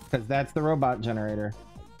 Because that's the robot generator.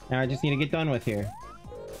 Now I just need to get done with here.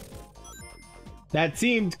 That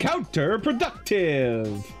seemed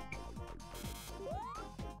counterproductive.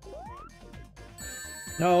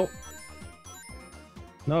 No.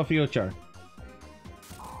 No future.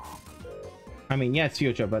 I mean, yes,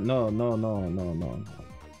 future, but no.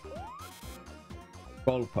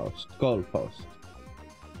 Goalpost, goalpost.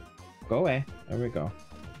 Go away. There we go.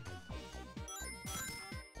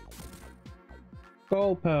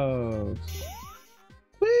 Goalpost.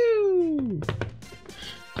 Woo!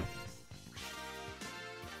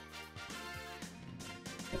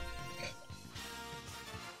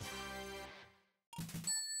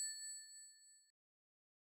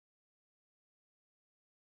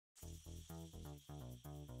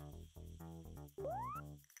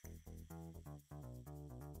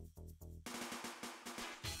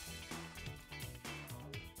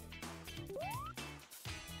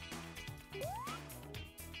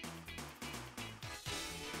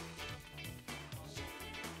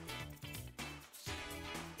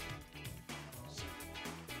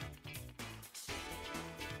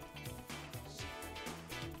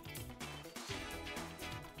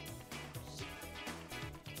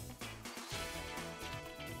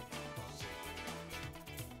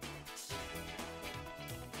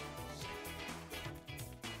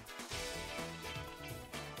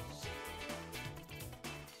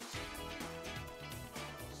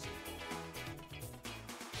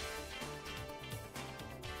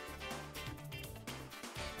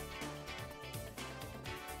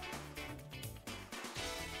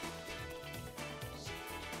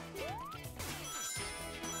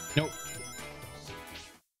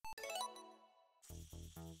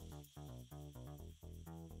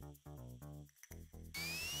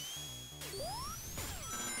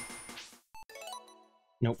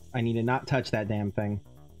 Nope, I need to not touch that damn thing.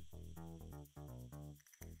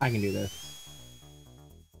 I can do this.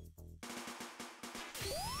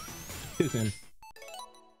 Too soon.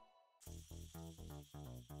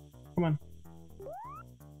 Come on.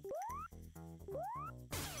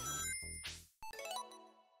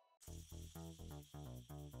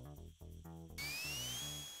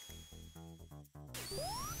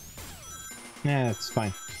 Yeah, it's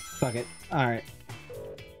fine. Fuck it. Alright.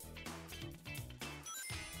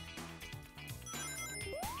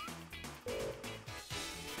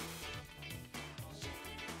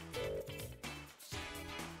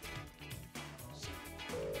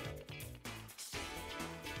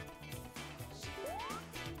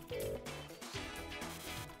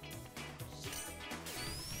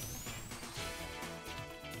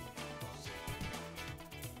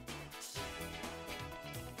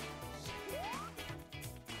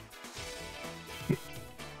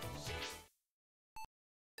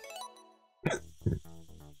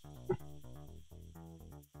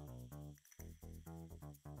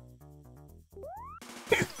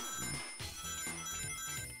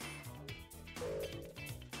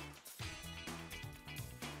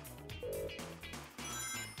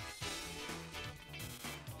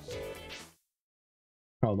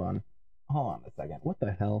 Hold on. Hold on a second. What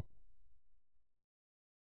the hell?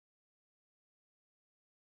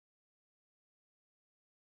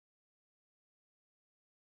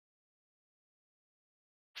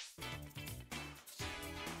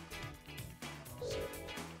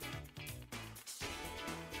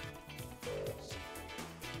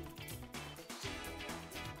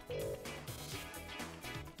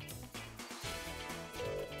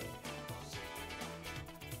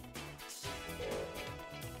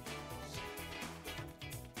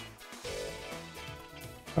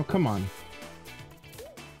 Oh, come on.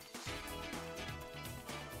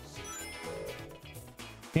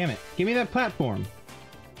 Damn it. Give me that platform.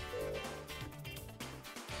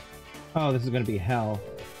 Oh, this is gonna be hell.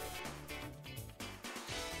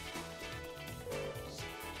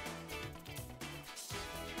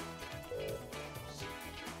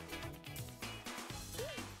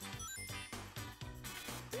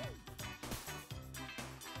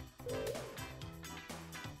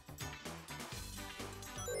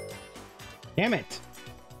 Damn it!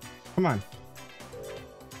 Come on.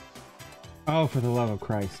 Oh, for the love of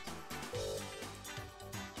Christ.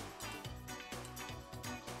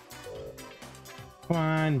 Come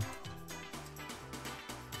on.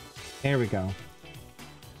 There we go.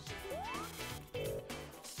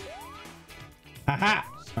 Haha!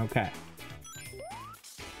 Okay.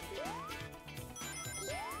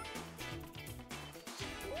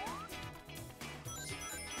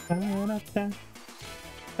 Da-da-da.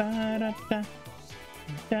 Da-da-da.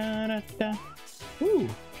 Da-da-da. Ooh.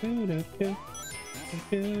 Do-do-do.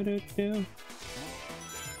 Do-do-do.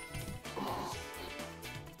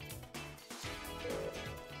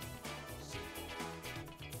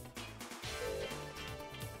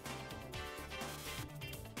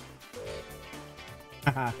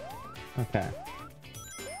 Haha. Okay.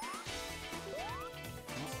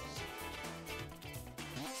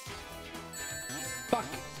 Fuck.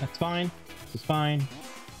 That's fine. This is fine.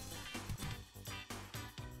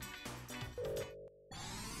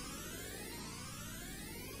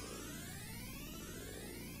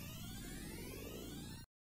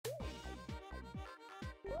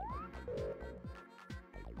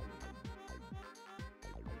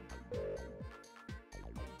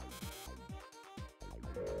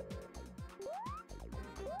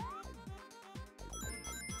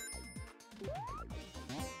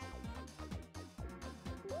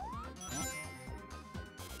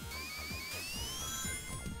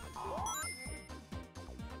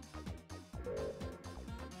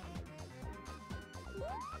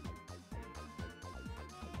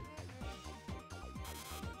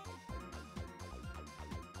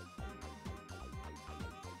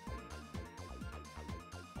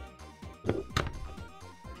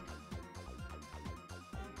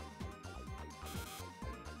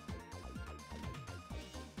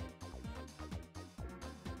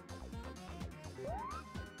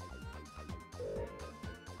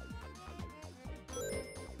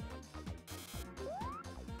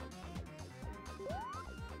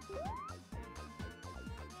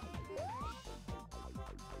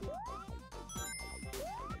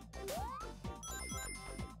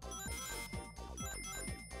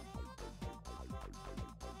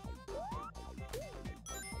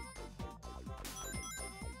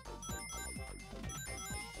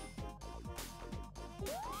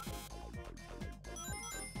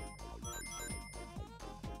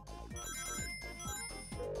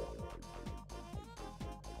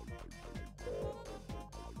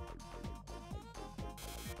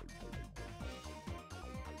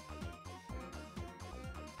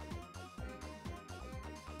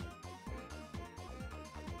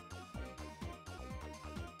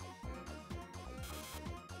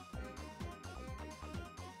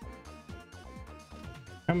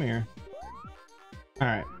 Come here.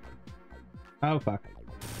 Alright. Oh, fuck.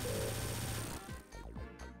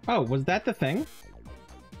 Oh, was that the thing?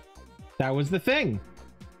 That was the thing.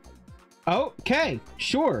 Okay,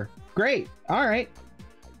 sure. Great. Alright.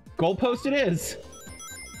 Goalpost it is.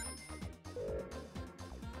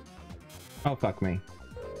 Oh, fuck me.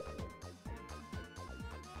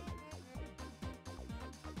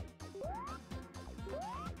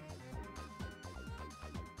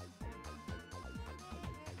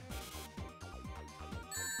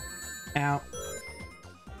 Ow.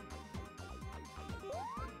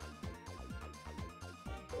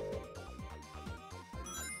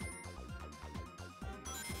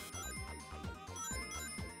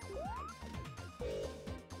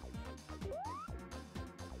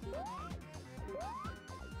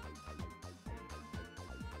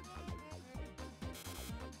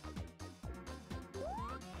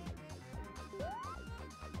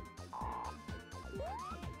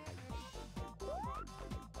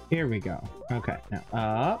 Here we go. Okay, now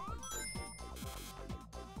up.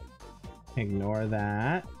 Ignore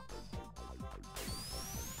that.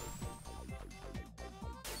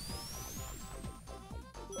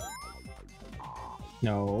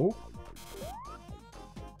 No.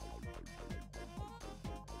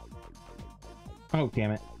 Oh,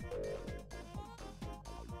 damn it.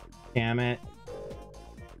 Damn it.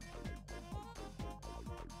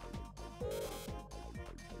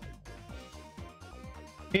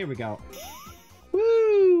 Here we go.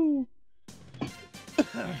 Woo!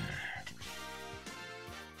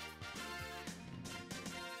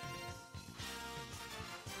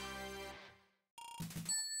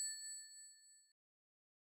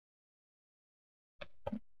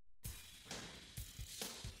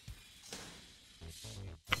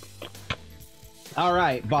 All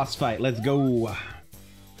right, boss fight. Let's go.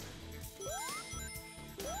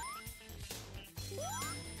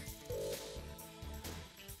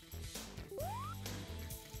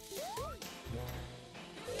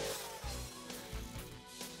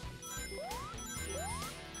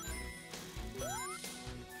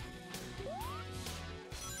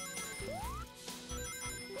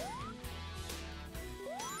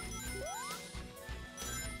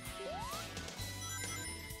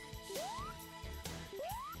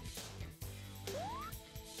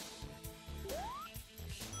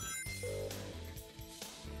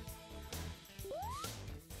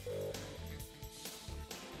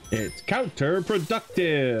 It's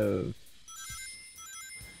counterproductive.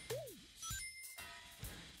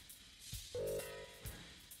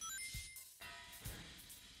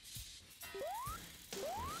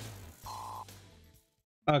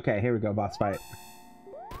 Okay, here we go, boss fight.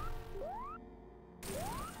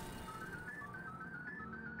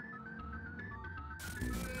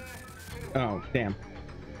 Oh, damn.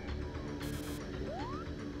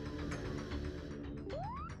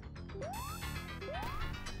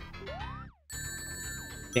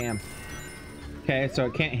 Damn. Okay, so I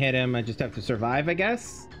can't hit him. I just have to survive, I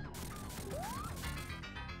guess.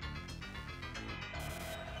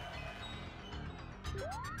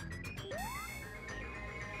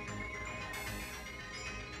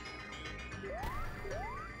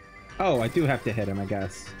 Oh, I do have to hit him, I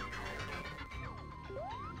guess.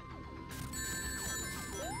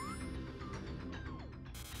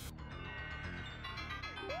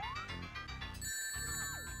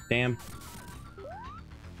 Damn.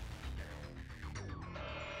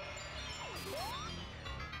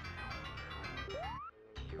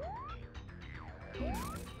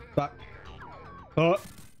 Fuck. Oh.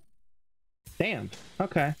 Damn.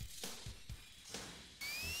 Okay.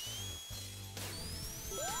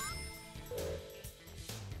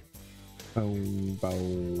 Boom,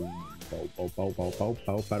 boom, boom, boom, boom, boom, boom,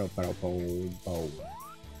 boom, boom, boom, boom, boom.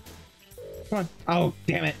 Come on. Oh,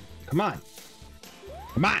 damn it. Come on.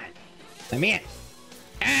 Come on. Let me in.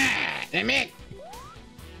 Ah, let me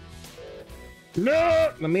in.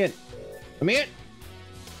 No, let me in. Let me in.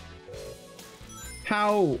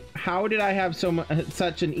 How did I have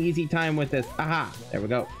such an easy time with this? Aha, there we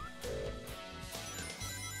go.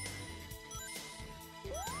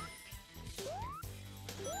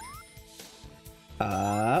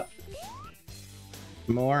 Up.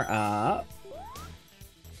 More up.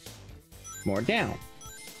 More down.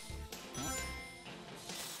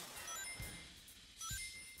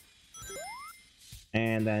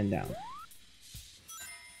 And then down.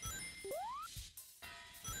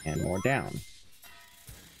 And more down.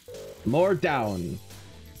 More down.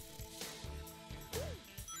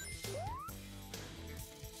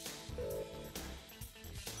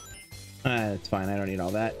 That's fine. I don't need all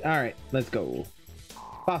that. All right, let's go.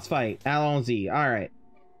 Boss fight. Allons-y. All right.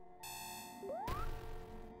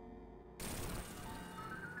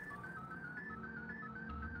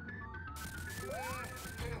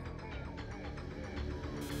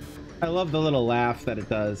 I love the little laugh that it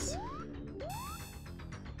does.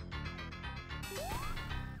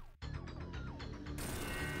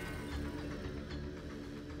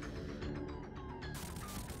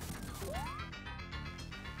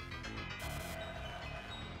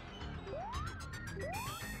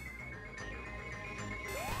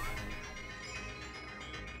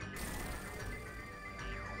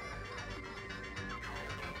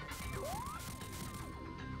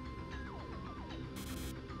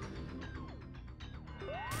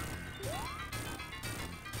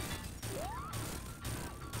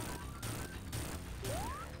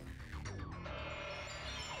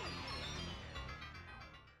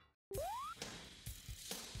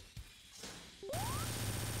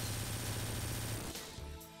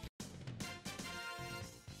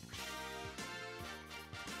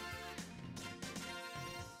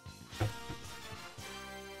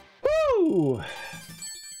 Woo!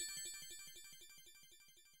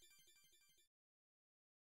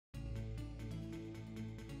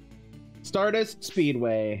 Stardust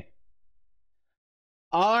Speedway.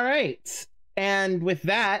 All right. And with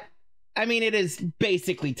that, I mean, it is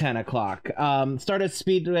basically 10 o'clock. Stardust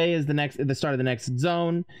Speedway is the start of the next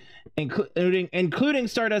zone. Including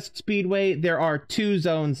Stardust Speedway, there are 2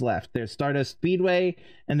 zones left. There's Stardust Speedway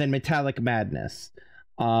and then Metallic Madness.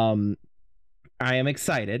 I am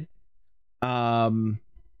excited. I'm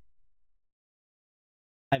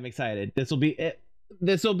excited. This will be it.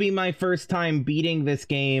 This will be my first time beating this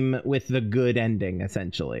game with the good ending,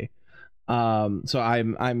 essentially. So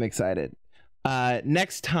I'm excited.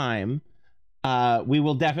 Next time, we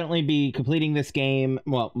will definitely be completing this game.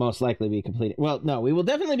 Well, most likely be completing. Well, no, we will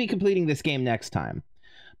definitely be completing this game next time.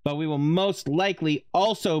 But we will most likely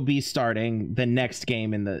also be starting the next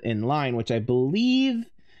game in line, which I believe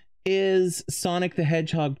is Sonic the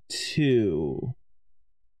Hedgehog 2.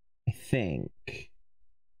 I think.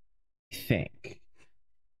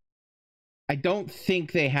 I don't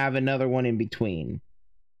think they have another one in between.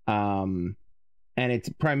 And it's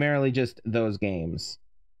primarily just those games.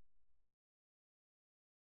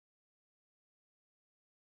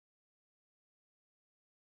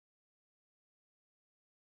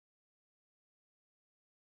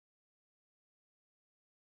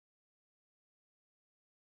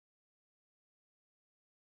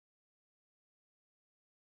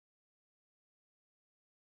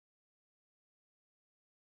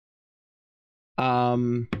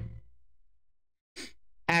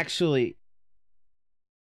 Actually,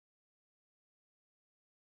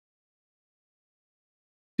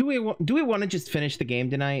 do we want to just finish the game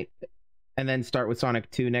tonight and then start with Sonic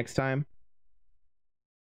 2 next time?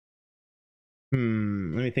 Let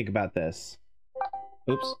me think about this.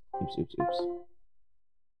 Oops.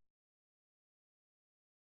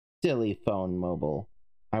 Silly phone mobile.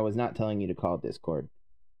 I was not telling you to call Discord.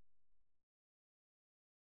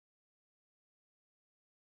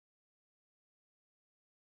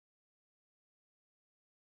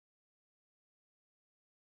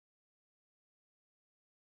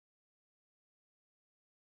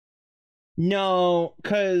 No,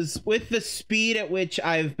 because with the speed at which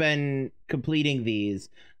I've been completing these,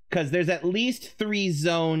 because there's at least 3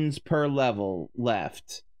 zones per level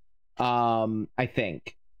left, I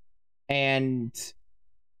think. And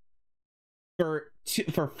for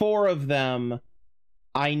 4 of them,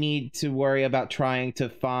 I need to worry about trying to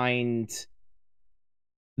find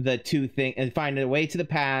the 2 things, and find a way to the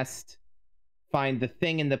past, find the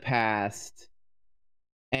thing in the past,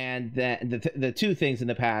 and then the 2 things in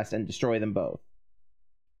the past, and destroy them both.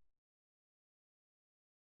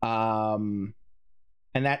 And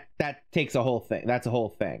that takes a whole thing. That's a whole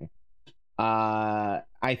thing. I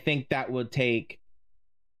think that would take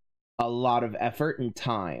a lot of effort and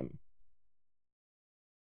time.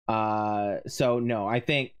 So no,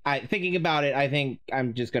 thinking about it, I think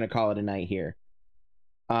I'm just gonna call it a night here.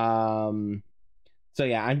 So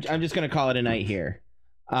yeah, I'm just gonna call it a night here.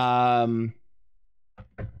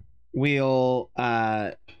 We'll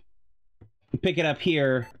pick it up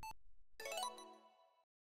here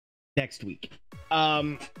next week.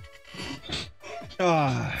 But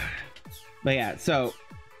yeah, so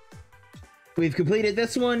we've completed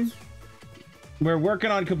this one. We're working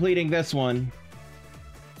on completing this one.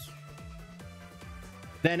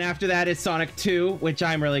 Then after that is Sonic 2, which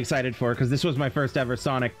I'm really excited for, because this was my first ever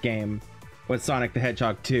Sonic game, was Sonic the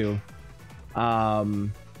Hedgehog 2.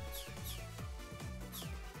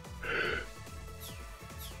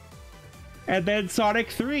 And then Sonic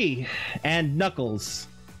 3 and Knuckles.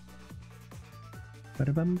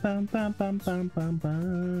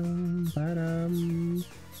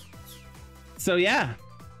 So yeah.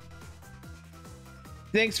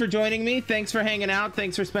 thanks for joining me. Thanks for hanging out.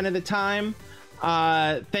 Thanks for spending the time.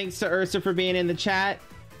 Thanks to Ursa for being in the chat.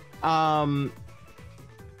 Yeah,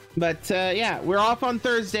 we're off on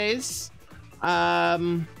Thursdays.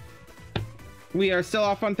 We are still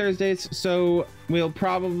off on Thursdays, so we'll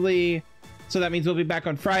probably... So that means we'll be back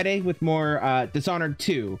on Friday with more Dishonored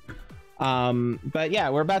 2. But yeah,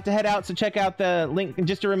 we're about to head out, so check out the link.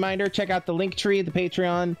 Just a reminder, check out the link tree, the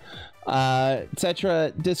Patreon,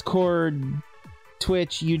 etc., Discord,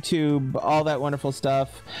 Twitch, YouTube, all that wonderful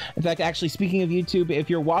stuff. In fact, actually, speaking of YouTube, if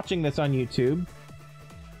you're watching this on YouTube,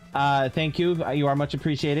 thank you. You are much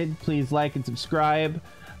appreciated. Please like and subscribe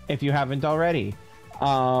if you haven't already.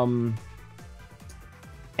 Yeah.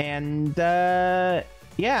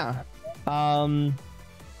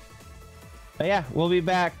 But yeah, we'll be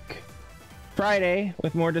back Friday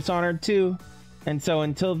with more Dishonored 2. And so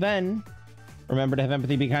until then, remember to have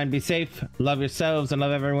empathy, be kind, be safe, love yourselves, and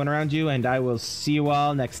love everyone around you. And I will see you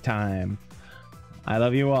all next time. I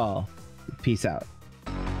love you all. Peace out.